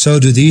 so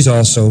do these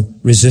also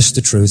resist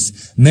the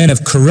truth. Men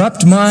of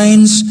corrupt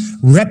minds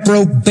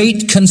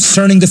reprobate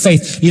concerning the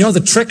faith." You know the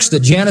tricks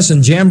that Jannes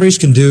and Jambres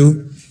can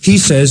do, he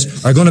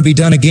says, are going to be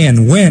done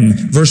again.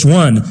 When? Verse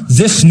 1,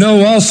 "This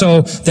know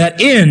also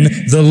that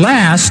in the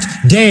last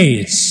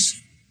days."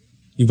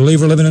 You believe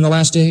we're living in the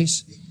last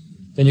days?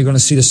 Then you're going to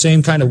see the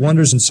same kind of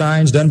wonders and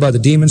signs done by the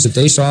demons that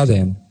they saw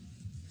then.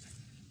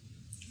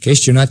 In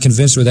case you're not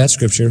convinced with that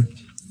Scripture,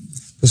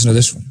 listen to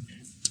this one.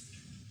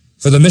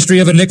 "For the mystery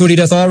of iniquity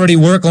doth already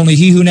work, only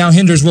he who now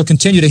hinders will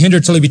continue to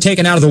hinder till he be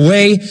taken out of the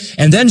way.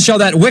 And then shall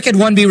that wicked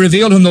one be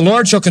revealed, whom the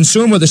Lord shall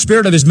consume with the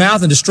spirit of his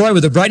mouth and destroy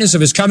with the brightness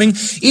of his coming,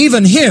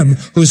 even him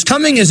whose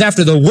coming is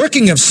after the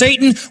working of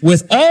Satan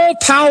with all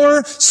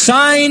power,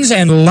 signs,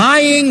 and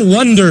lying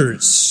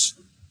wonders."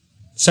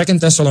 2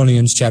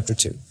 Thessalonians chapter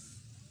 2.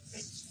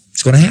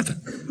 It's going to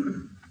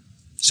happen.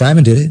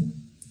 Simon did it.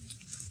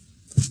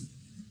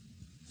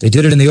 They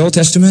did it in the Old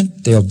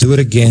Testament. They'll do it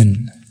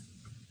again.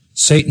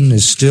 Satan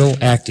is still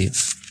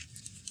active.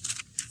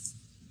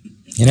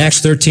 In Acts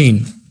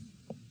 13,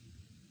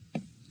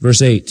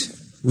 verse 8,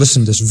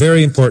 listen to this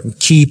very important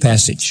key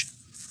passage,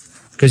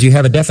 because you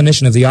have a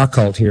definition of the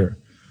occult here.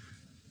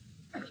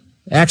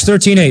 Acts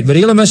 13:8. But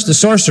Elymas the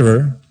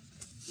sorcerer,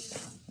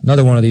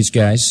 another one of these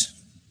guys,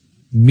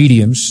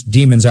 mediums,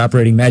 demons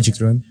operating magic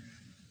through him,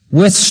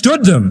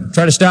 withstood them,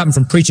 tried to stop them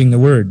from preaching the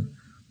word,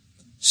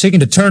 seeking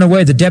to turn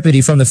away the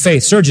deputy from the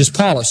faith. Sergius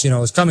Paulus,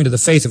 is coming to the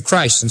faith of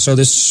Christ, and so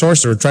this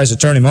sorcerer tries to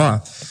turn him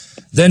off.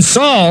 Then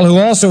Saul, who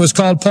also was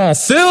called Paul,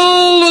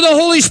 filled with the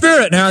Holy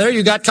Spirit. Now there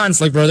you got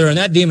conflict, brother, and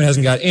that demon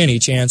hasn't got any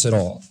chance at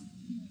all.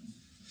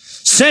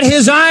 Set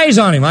his eyes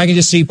on him. I can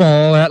just see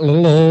Paul, that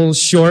little old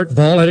short,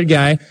 bald-headed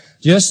guy,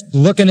 just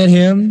looking at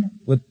him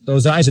with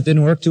those eyes that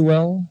didn't work too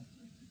well.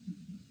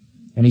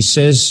 And he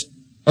says,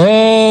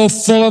 "O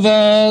full of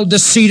all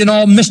deceit and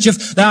all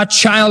mischief, thou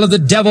child of the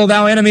devil,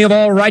 thou enemy of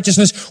all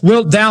righteousness,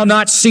 wilt thou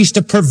not cease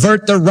to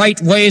pervert the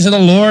right ways of the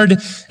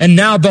Lord? And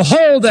now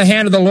behold, the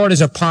hand of the Lord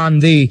is upon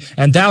thee,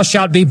 and thou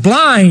shalt be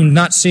blind,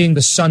 not seeing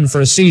the sun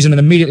for a season." And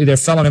immediately there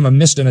fell on him a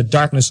mist and a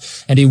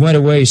darkness, and he went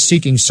away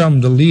seeking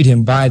some to lead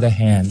him by the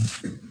hand.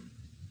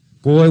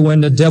 Boy, when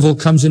the devil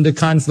comes into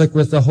conflict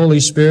with the Holy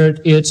Spirit,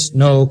 it's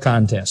no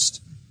contest.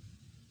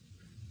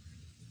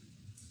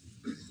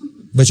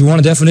 But you want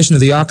a definition of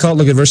the occult?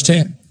 Look at verse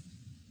 10.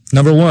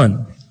 Number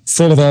 1,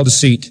 full of all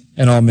deceit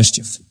and all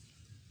mischief.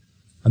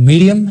 A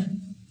medium,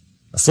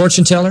 a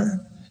fortune teller,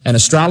 an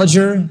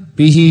astrologer,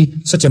 be he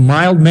such a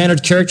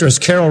mild-mannered character as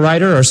Carol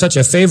Ryder or such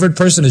a favored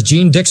person as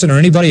Gene Dixon or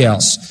anybody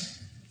else,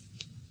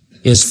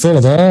 is full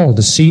of all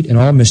deceit and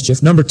all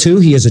mischief. Number 2,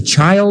 he is a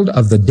child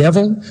of the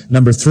devil.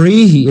 Number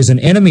 3, he is an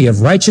enemy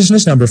of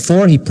righteousness. Number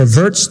 4, he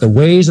perverts the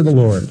ways of the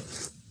Lord.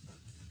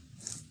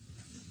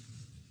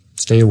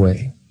 Stay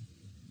away.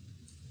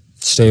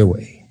 Stay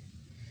away.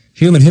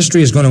 Human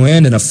history is going to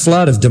end in a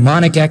flood of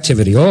demonic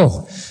activity.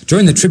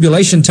 During the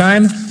tribulation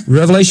time,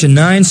 Revelation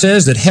 9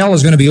 says that hell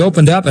is going to be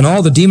opened up and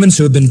all the demons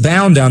who have been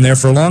bound down there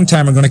for a long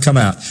time are going to come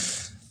out.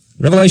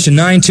 Revelation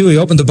 9:2, he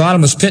opened the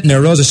bottomless pit, and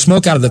there arose a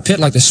smoke out of the pit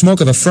like the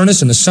smoke of a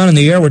furnace, and the sun and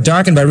the air were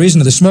darkened by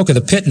reason of the smoke of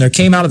the pit, and there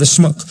came out of the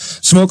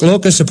smoke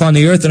locusts upon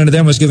the earth, and unto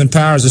them was given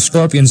power as the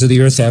scorpions of the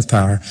earth have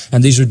power.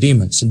 And these are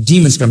demons. And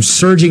demons come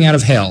surging out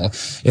of hell.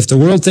 If the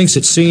world thinks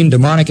it's seen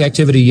demonic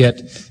activity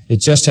yet, it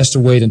just has to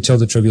wait until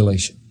the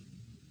tribulation.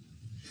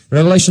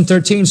 Revelation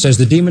 13 says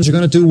the demons are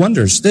going to do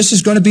wonders. This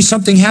is going to be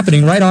something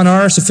happening right on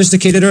our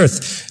sophisticated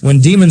earth when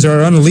demons are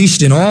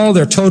unleashed in all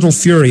their total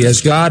fury as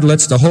God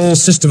lets the whole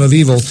system of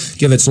evil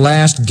give its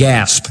last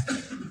gasp.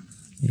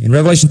 In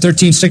Revelation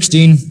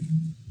 13:16,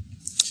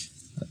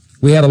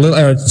 we have the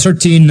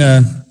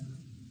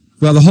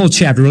whole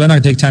chapter. We're not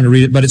going to take time to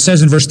read it, but it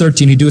says in verse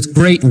 13, he doeth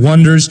great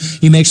wonders.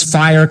 He makes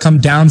fire come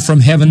down from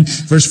heaven.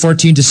 Verse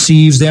 14,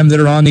 deceives them that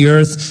are on the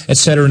earth,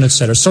 etc., and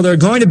etc. So there are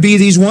going to be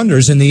these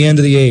wonders in the end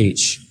of the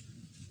age.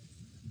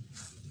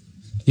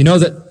 You know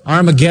that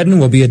Armageddon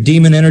will be a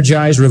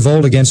demon-energized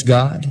revolt against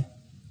God.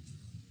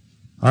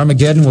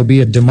 Armageddon will be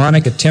a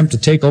demonic attempt to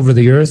take over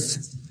the earth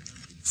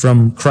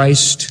from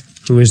Christ,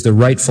 who is the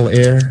rightful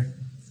heir.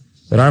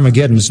 But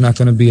Armageddon is not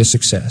going to be a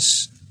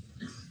success.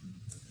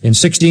 In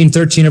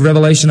 16:13 of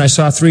Revelation, I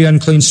saw 3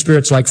 unclean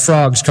spirits like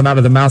frogs come out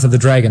of the mouth of the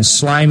dragon,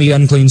 slimy,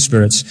 unclean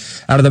spirits,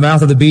 out of the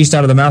mouth of the beast,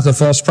 out of the mouth of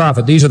the false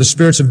prophet. These are the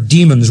spirits of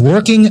demons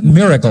working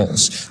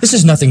miracles. This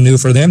is nothing new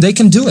for them. They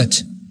can do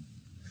it.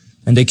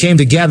 And they came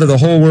to gather the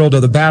whole world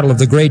to the battle of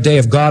the great day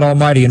of God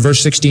Almighty. And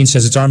verse 16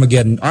 says it's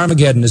Armageddon.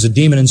 Armageddon is a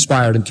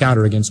demon-inspired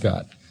encounter against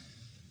God.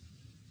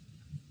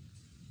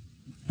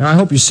 Now, I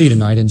hope you see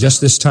tonight, in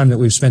just this time that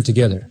we've spent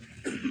together,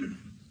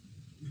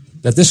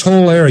 that this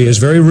whole area is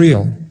very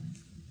real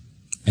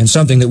and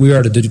something that we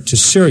are to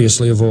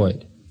seriously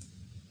avoid.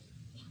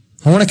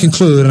 I want to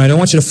conclude, and I don't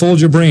want you to fold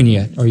your brain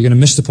yet, or you're going to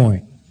miss the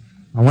point.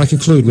 I want to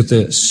conclude with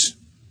this.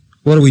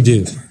 What do we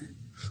do?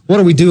 What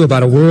do we do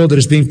about a world that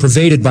is being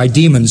pervaded by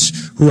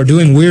demons who are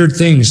doing weird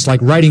things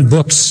like writing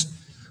books,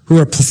 who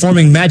are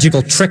performing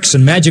magical tricks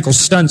and magical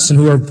stunts, and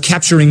who are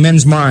capturing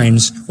men's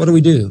minds? What do we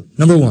do?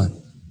 Number 1,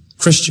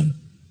 Christian,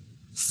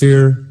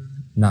 fear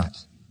not.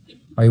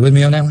 Are you with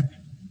me on that one?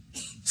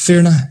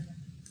 Fear not.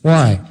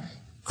 Why?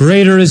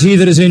 Greater is he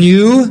that is in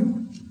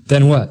you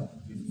than what?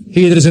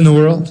 He that is in the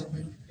world.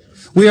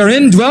 We are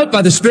indwelt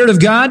by the Spirit of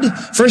God.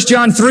 1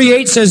 John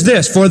 3:8 says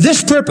this, for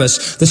this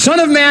purpose the Son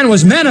of Man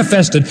was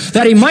manifested,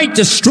 that he might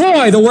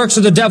destroy the works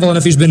of the devil. And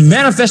if he's been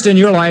manifested in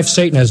your life,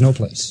 Satan has no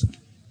place.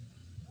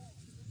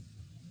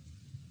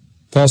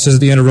 Paul says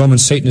at the end of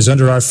Romans, Satan is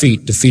under our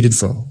feet, defeated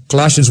foe.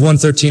 Colossians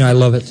 1:13, I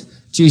love it.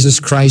 Jesus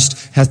Christ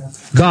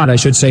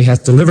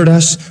hath delivered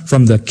us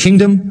from the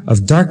kingdom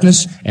of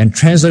darkness and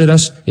translated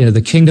us into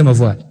the kingdom of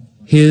what?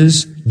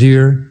 His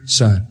dear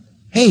Son.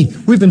 Hey,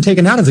 we've been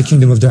taken out of the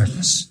kingdom of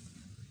darkness.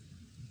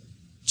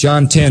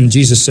 John 10,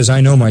 Jesus says,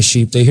 I know my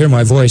sheep. They hear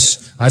my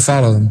voice. I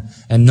follow them,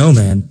 and no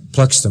man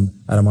plucks them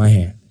out of my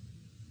hand.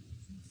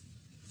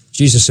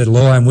 Jesus said,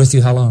 lo, I'm with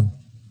you how long?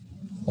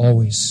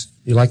 Always.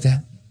 You like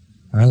that?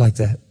 I like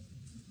that.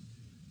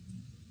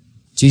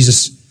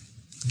 Jesus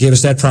gave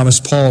us that promise.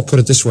 Paul put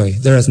it this way,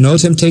 there hath no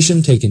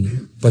temptation taken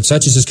you, but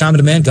such as is common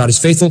to man. God is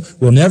faithful,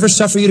 will never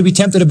suffer you to be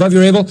tempted above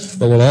your able,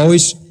 but will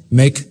always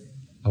make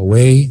a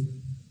way,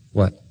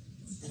 what?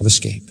 Of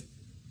escape.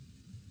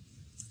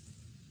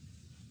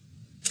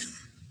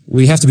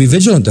 We have to be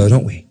vigilant, though,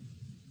 don't we?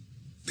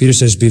 Peter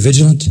says, be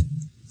vigilant,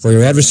 for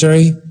your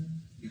adversary,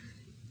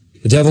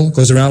 the devil,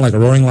 goes around like a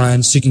roaring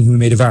lion, seeking whom he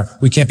may devour.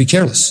 We can't be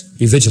careless.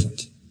 Be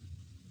vigilant.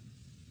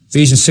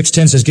 Ephesians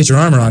 6:10 says, get your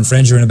armor on,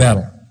 friends, you're in a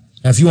battle.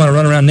 Now, if you want to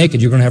run around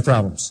naked, you're going to have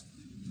problems.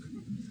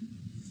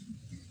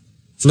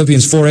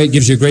 Philippians 4:8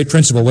 gives you a great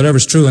principle. Whatever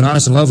is true and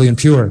honest and lovely and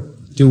pure,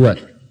 do what?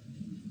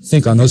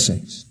 Think on those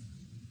things.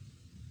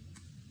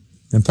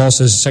 And Paul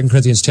says, 2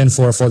 Corinthians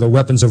 10:4, for the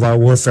weapons of our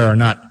warfare are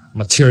not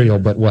material,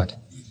 but what?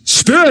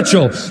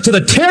 Spiritual, to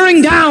the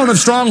tearing down of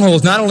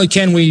strongholds. Not only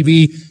can we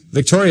be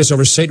victorious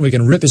over Satan, we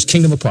can rip his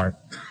kingdom apart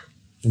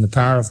in the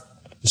power of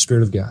the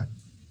Spirit of God.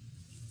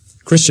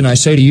 Christian, I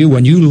say to you,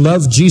 when you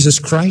love Jesus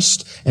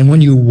Christ and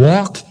when you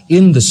walk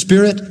in the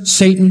Spirit,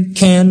 Satan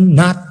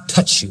cannot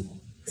touch you.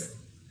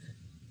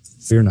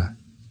 Fear not.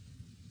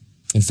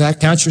 In fact,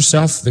 count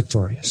yourself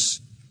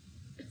victorious.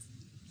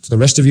 To the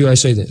rest of you, I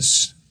say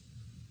this.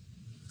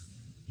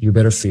 You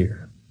better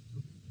fear.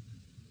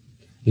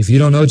 If you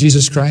don't know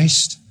Jesus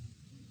Christ,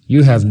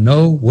 you have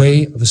no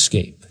way of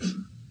escape.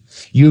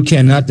 You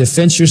cannot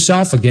defend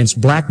yourself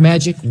against black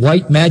magic,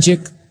 white magic.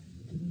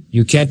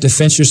 You can't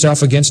defend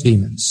yourself against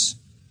demons.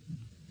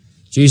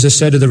 Jesus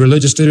said to the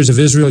religious leaders of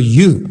Israel,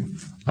 you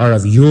are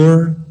of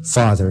your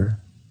father,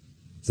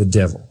 the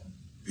devil.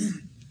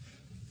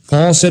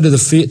 Paul said to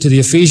the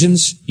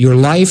Ephesians, your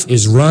life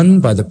is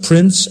run by the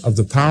prince of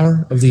the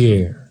power of the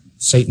air,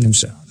 Satan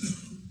himself.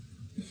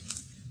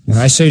 And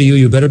I say to you,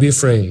 you better be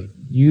afraid.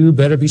 You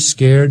better be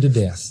scared to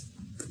death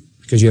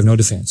because you have no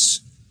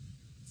defense.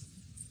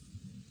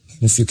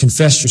 And if you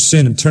confess your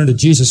sin and turn to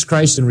Jesus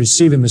Christ and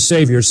receive Him as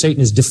Savior,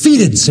 Satan is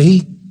defeated,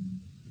 see?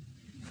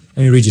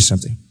 Let me read you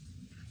something.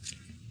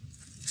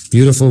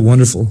 Beautiful,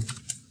 wonderful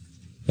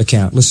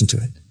account. Listen to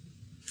it.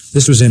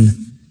 This was in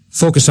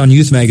Focus on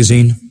Youth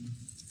magazine,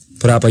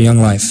 put out by Young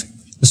Life.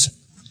 Listen.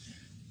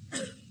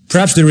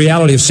 Perhaps the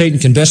reality of Satan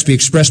can best be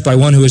expressed by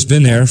one who has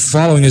been there.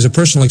 Following is a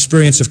personal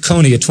experience of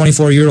Coney, a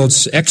 24-year-old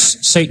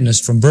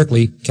ex-Satanist from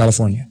Berkeley,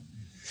 California.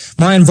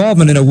 My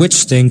involvement in a witch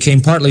sting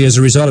came partly as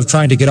a result of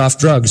trying to get off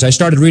drugs. I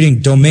started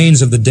reading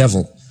Domains of the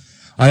Devil.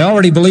 I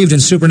already believed in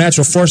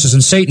supernatural forces,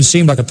 and Satan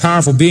seemed like a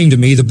powerful being to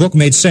me. The book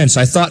made sense.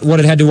 I thought what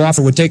it had to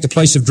offer would take the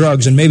place of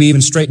drugs and maybe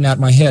even straighten out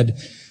my head.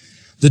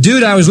 The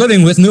dude I was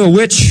living with knew a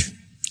witch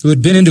who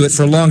had been into it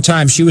for a long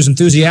time. She was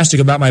enthusiastic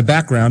about my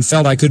background,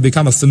 felt I could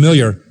become a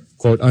familiar,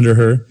 quote, under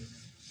her.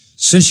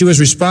 Since she was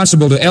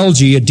responsible to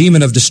LG, a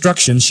demon of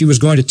destruction, she was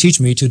going to teach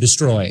me to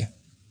destroy.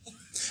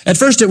 At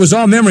first, it was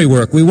all memory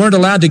work. We weren't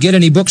allowed to get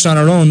any books on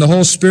our own. The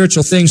whole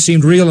spiritual thing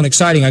seemed real and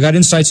exciting. I got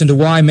insights into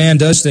why man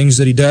does things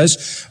that he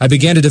does. I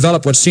began to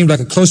develop what seemed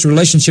like a close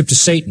relationship to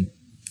Satan.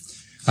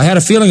 I had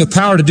a feeling of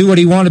power to do what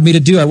he wanted me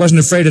to do. I wasn't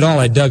afraid at all.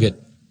 I dug it.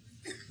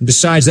 And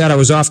besides that, I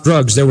was off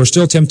drugs. There were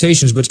still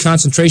temptations, but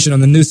concentration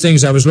on the new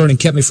things I was learning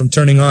kept me from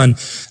turning on.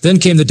 Then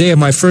came the day of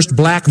my first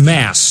black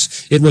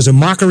mass. It was a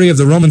mockery of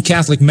the Roman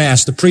Catholic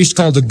Mass. The priest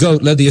called the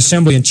goat led the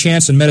assembly in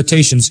chants and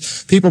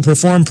meditations. People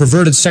performed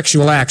perverted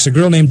sexual acts. A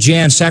girl named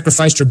Jan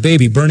sacrificed her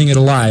baby, burning it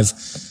alive.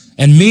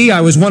 And me,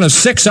 I was one of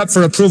 6 up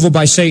for approval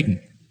by Satan.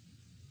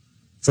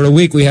 For a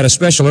week, we had a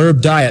special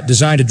herb diet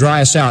designed to dry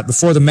us out.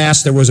 Before the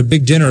Mass, there was a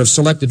big dinner of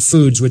selected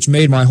foods, which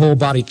made my whole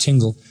body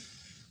tingle.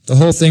 The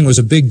whole thing was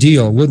a big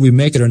deal. Would we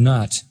make it or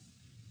not?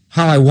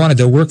 How I wanted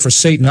to work for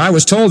Satan. I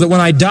was told that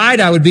when I died,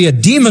 I would be a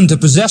demon to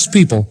possess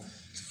people.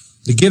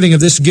 The giving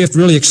of this gift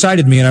really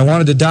excited me, and I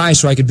wanted to die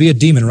so I could be a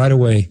demon right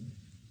away.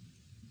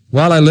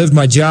 While I lived,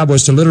 my job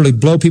was to literally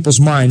blow people's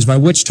minds. My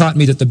witch taught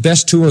me that the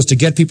best tool is to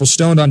get people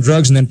stoned on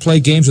drugs and then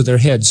play games with their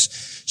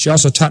heads. She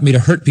also taught me to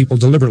hurt people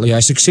deliberately. I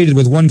succeeded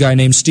with one guy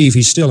named Steve.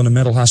 He's still in a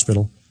mental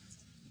hospital.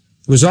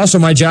 It was also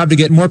my job to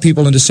get more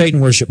people into Satan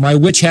worship. My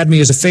witch had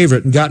me as a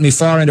favorite and got me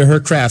far into her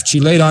craft. She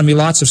laid on me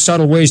lots of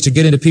subtle ways to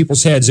get into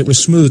people's heads. It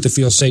was smooth to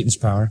feel Satan's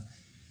power.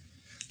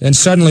 Then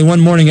suddenly one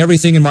morning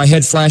everything in my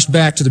head flashed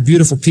back to the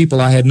beautiful people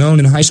I had known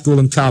in high school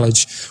and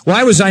college.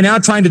 Why was I now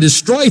trying to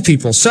destroy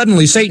people?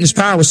 Suddenly Satan's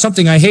power was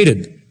something I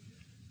hated.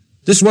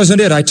 This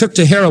wasn't it. I took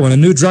to heroin, a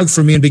new drug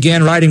for me, and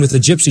began riding with the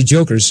gypsy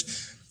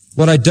jokers.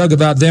 What I dug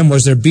about them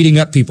was their beating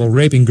up people,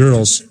 raping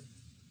girls.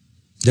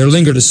 There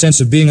lingered a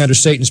sense of being under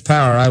Satan's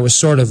power. I was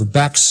sort of a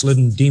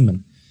backslidden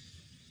demon.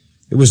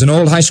 It was an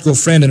old high school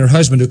friend and her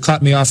husband who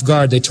caught me off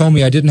guard. They told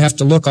me I didn't have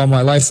to look all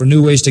my life for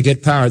new ways to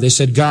get power. They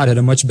said God had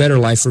a much better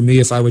life for me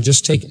if I would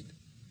just take it.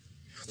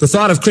 The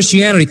thought of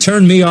Christianity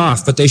turned me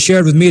off, but they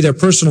shared with me their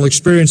personal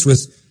experience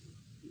with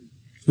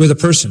a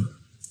person.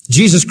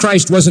 Jesus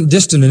Christ wasn't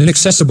distant and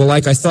inaccessible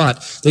like I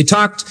thought. They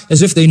talked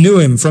as if they knew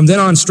Him. From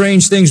then on,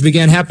 strange things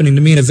began happening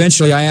to me, and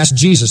eventually I asked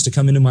Jesus to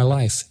come into my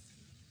life.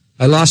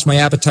 I lost my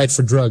appetite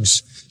for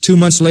drugs. 2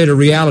 months later,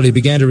 reality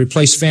began to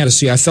replace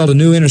fantasy. I felt a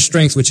new inner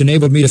strength which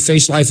enabled me to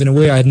face life in a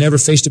way I had never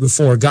faced it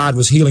before. God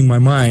was healing my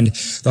mind.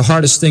 The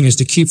hardest thing is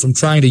to keep from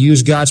trying to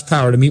use God's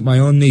power to meet my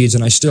own needs,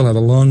 and I still have a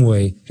long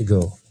way to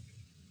go.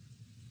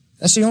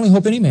 That's the only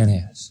hope any man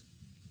has,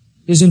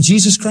 is in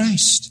Jesus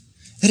Christ.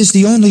 That is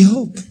the only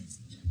hope.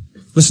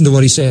 Listen to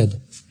what He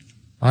said.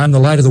 I am the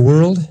light of the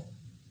world.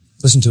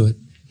 Listen to it.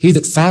 He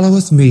that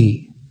followeth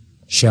me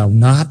shall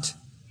not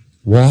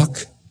walk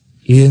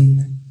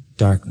in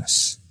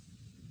darkness,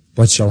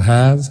 but shall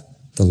have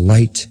the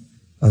light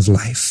of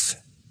life.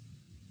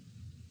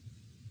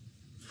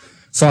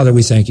 Father,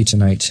 we thank you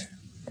tonight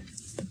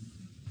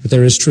that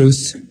there is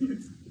truth.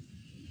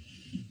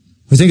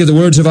 We think of the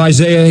words of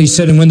Isaiah. He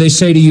said, and when they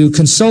say to you,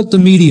 consult the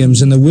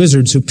mediums and the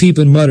wizards who peep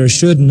and mutter,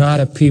 should not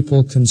a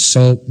people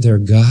consult their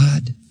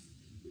God?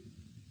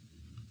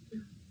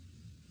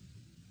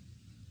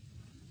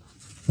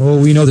 Oh,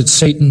 we know that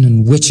Satan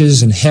and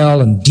witches and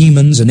hell and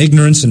demons and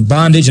ignorance and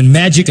bondage and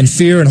magic and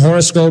fear and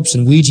horoscopes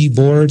and Ouija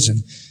boards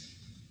and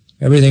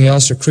everything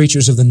else are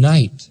creatures of the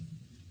night.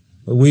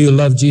 But we who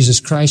love Jesus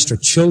Christ are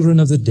children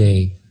of the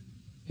day,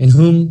 in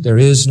whom there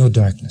is no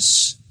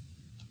darkness.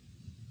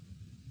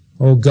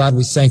 Oh God,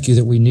 we thank you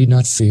that we need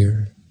not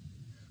fear.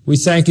 We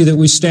thank you that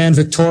we stand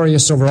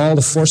victorious over all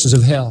the forces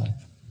of hell.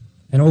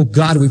 And oh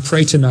God, we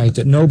pray tonight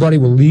that nobody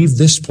will leave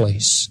this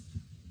place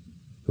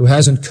who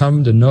hasn't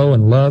come to know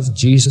and love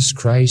Jesus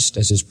Christ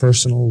as his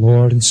personal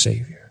Lord and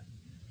Savior.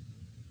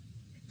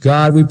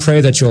 God, we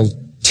pray that you'll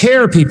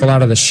tear people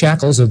out of the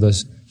shackles of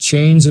the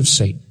chains of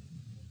Satan.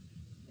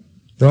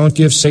 Don't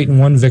give Satan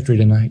one victory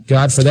tonight.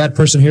 God, for that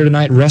person here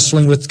tonight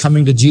wrestling with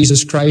coming to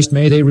Jesus Christ,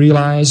 may they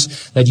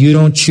realize that you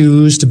don't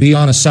choose to be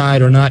on a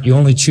side or not. You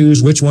only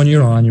choose which one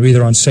you're on. You're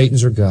either on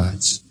Satan's or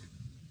God's.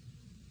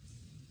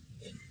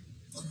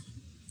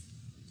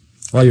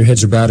 While your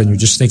heads are bowed and you're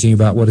just thinking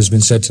about what has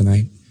been said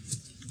tonight,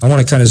 I want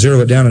to kind of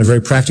zero it down in a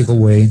very practical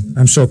way.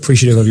 I'm so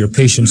appreciative of your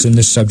patience in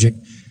this subject.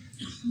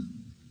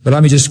 But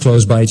let me just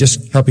close by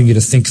just helping you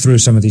to think through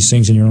some of these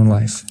things in your own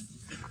life.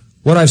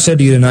 What I've said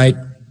to you tonight,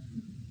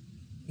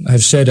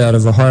 I've said out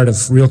of a heart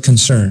of real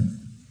concern.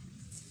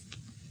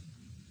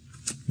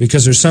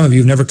 Because there's some of you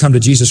who've never come to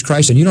Jesus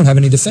Christ and you don't have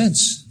any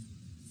defense.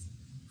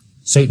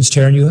 Satan's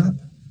tearing you up.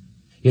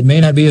 It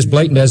may not be as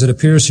blatant as it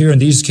appears here in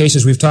these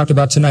cases we've talked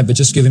about tonight, but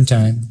just give him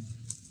time.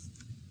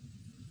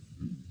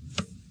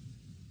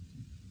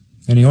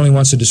 And he only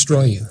wants to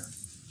destroy you.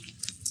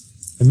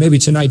 And maybe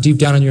tonight, deep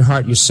down in your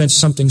heart, you sense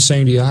something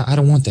saying to you, I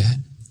don't want that.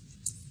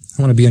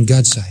 I want to be on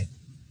God's side.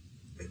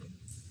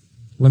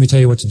 Let me tell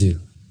you what to do.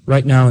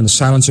 Right now, in the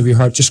silence of your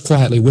heart, just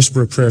quietly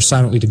whisper a prayer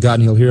silently to God,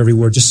 and he'll hear every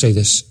word. Just say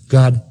this: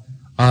 God,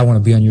 I want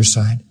to be on your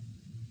side.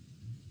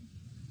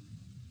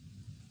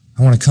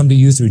 I want to come to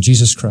you through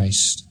Jesus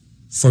Christ.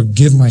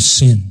 Forgive my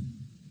sin.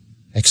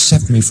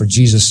 Accept me for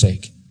Jesus'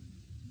 sake.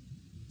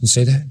 You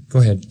say that? Go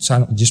ahead.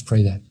 Silently, just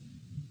pray that.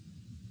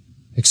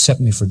 Accept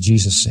me for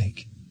Jesus'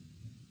 sake.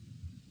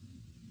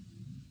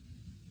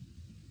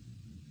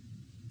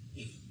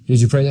 Did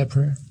you pray that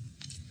prayer?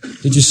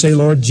 Did you say,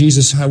 Lord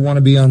Jesus, I want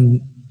to be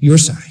on your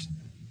side.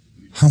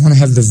 I want to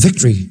have the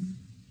victory.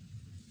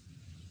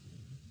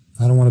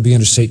 I don't want to be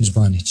under Satan's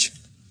bondage.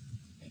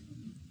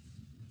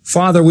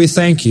 Father, we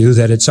thank you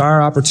that it's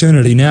our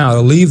opportunity now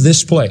to leave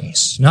this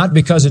place, not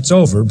because it's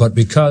over, but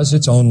because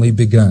it's only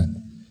begun.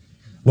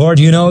 Lord,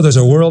 you know there's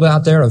a world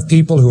out there of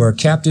people who are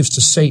captives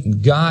to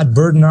Satan. God,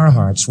 burden our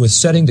hearts with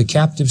setting the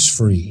captives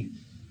free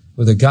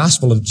with the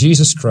gospel of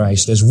Jesus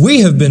Christ, as we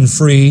have been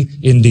free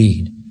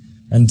indeed.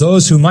 And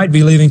those who might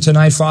be leaving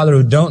tonight, Father,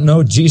 who don't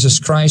know Jesus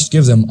Christ,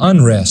 give them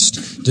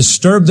unrest,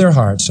 disturb their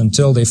hearts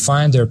until they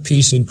find their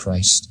peace in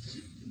Christ.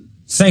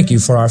 Thank you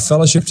for our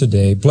fellowship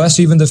today. Bless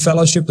even the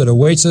fellowship that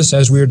awaits us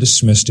as we are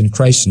dismissed. In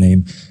Christ's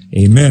name,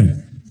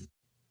 amen.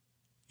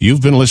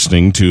 You've been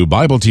listening to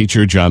Bible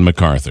teacher John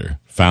MacArthur,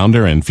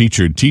 founder and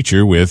featured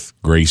teacher with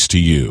Grace to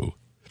You.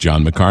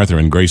 John MacArthur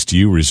and Grace to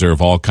You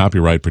reserve all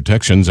copyright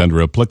protections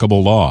under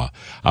applicable law.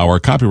 Our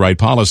copyright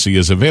policy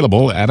is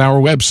available at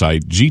our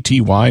website,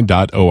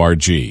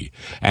 gty.org,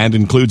 and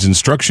includes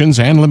instructions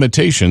and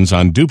limitations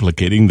on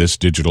duplicating this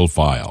digital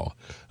file.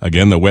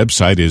 Again, the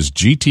website is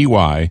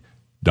gty.org.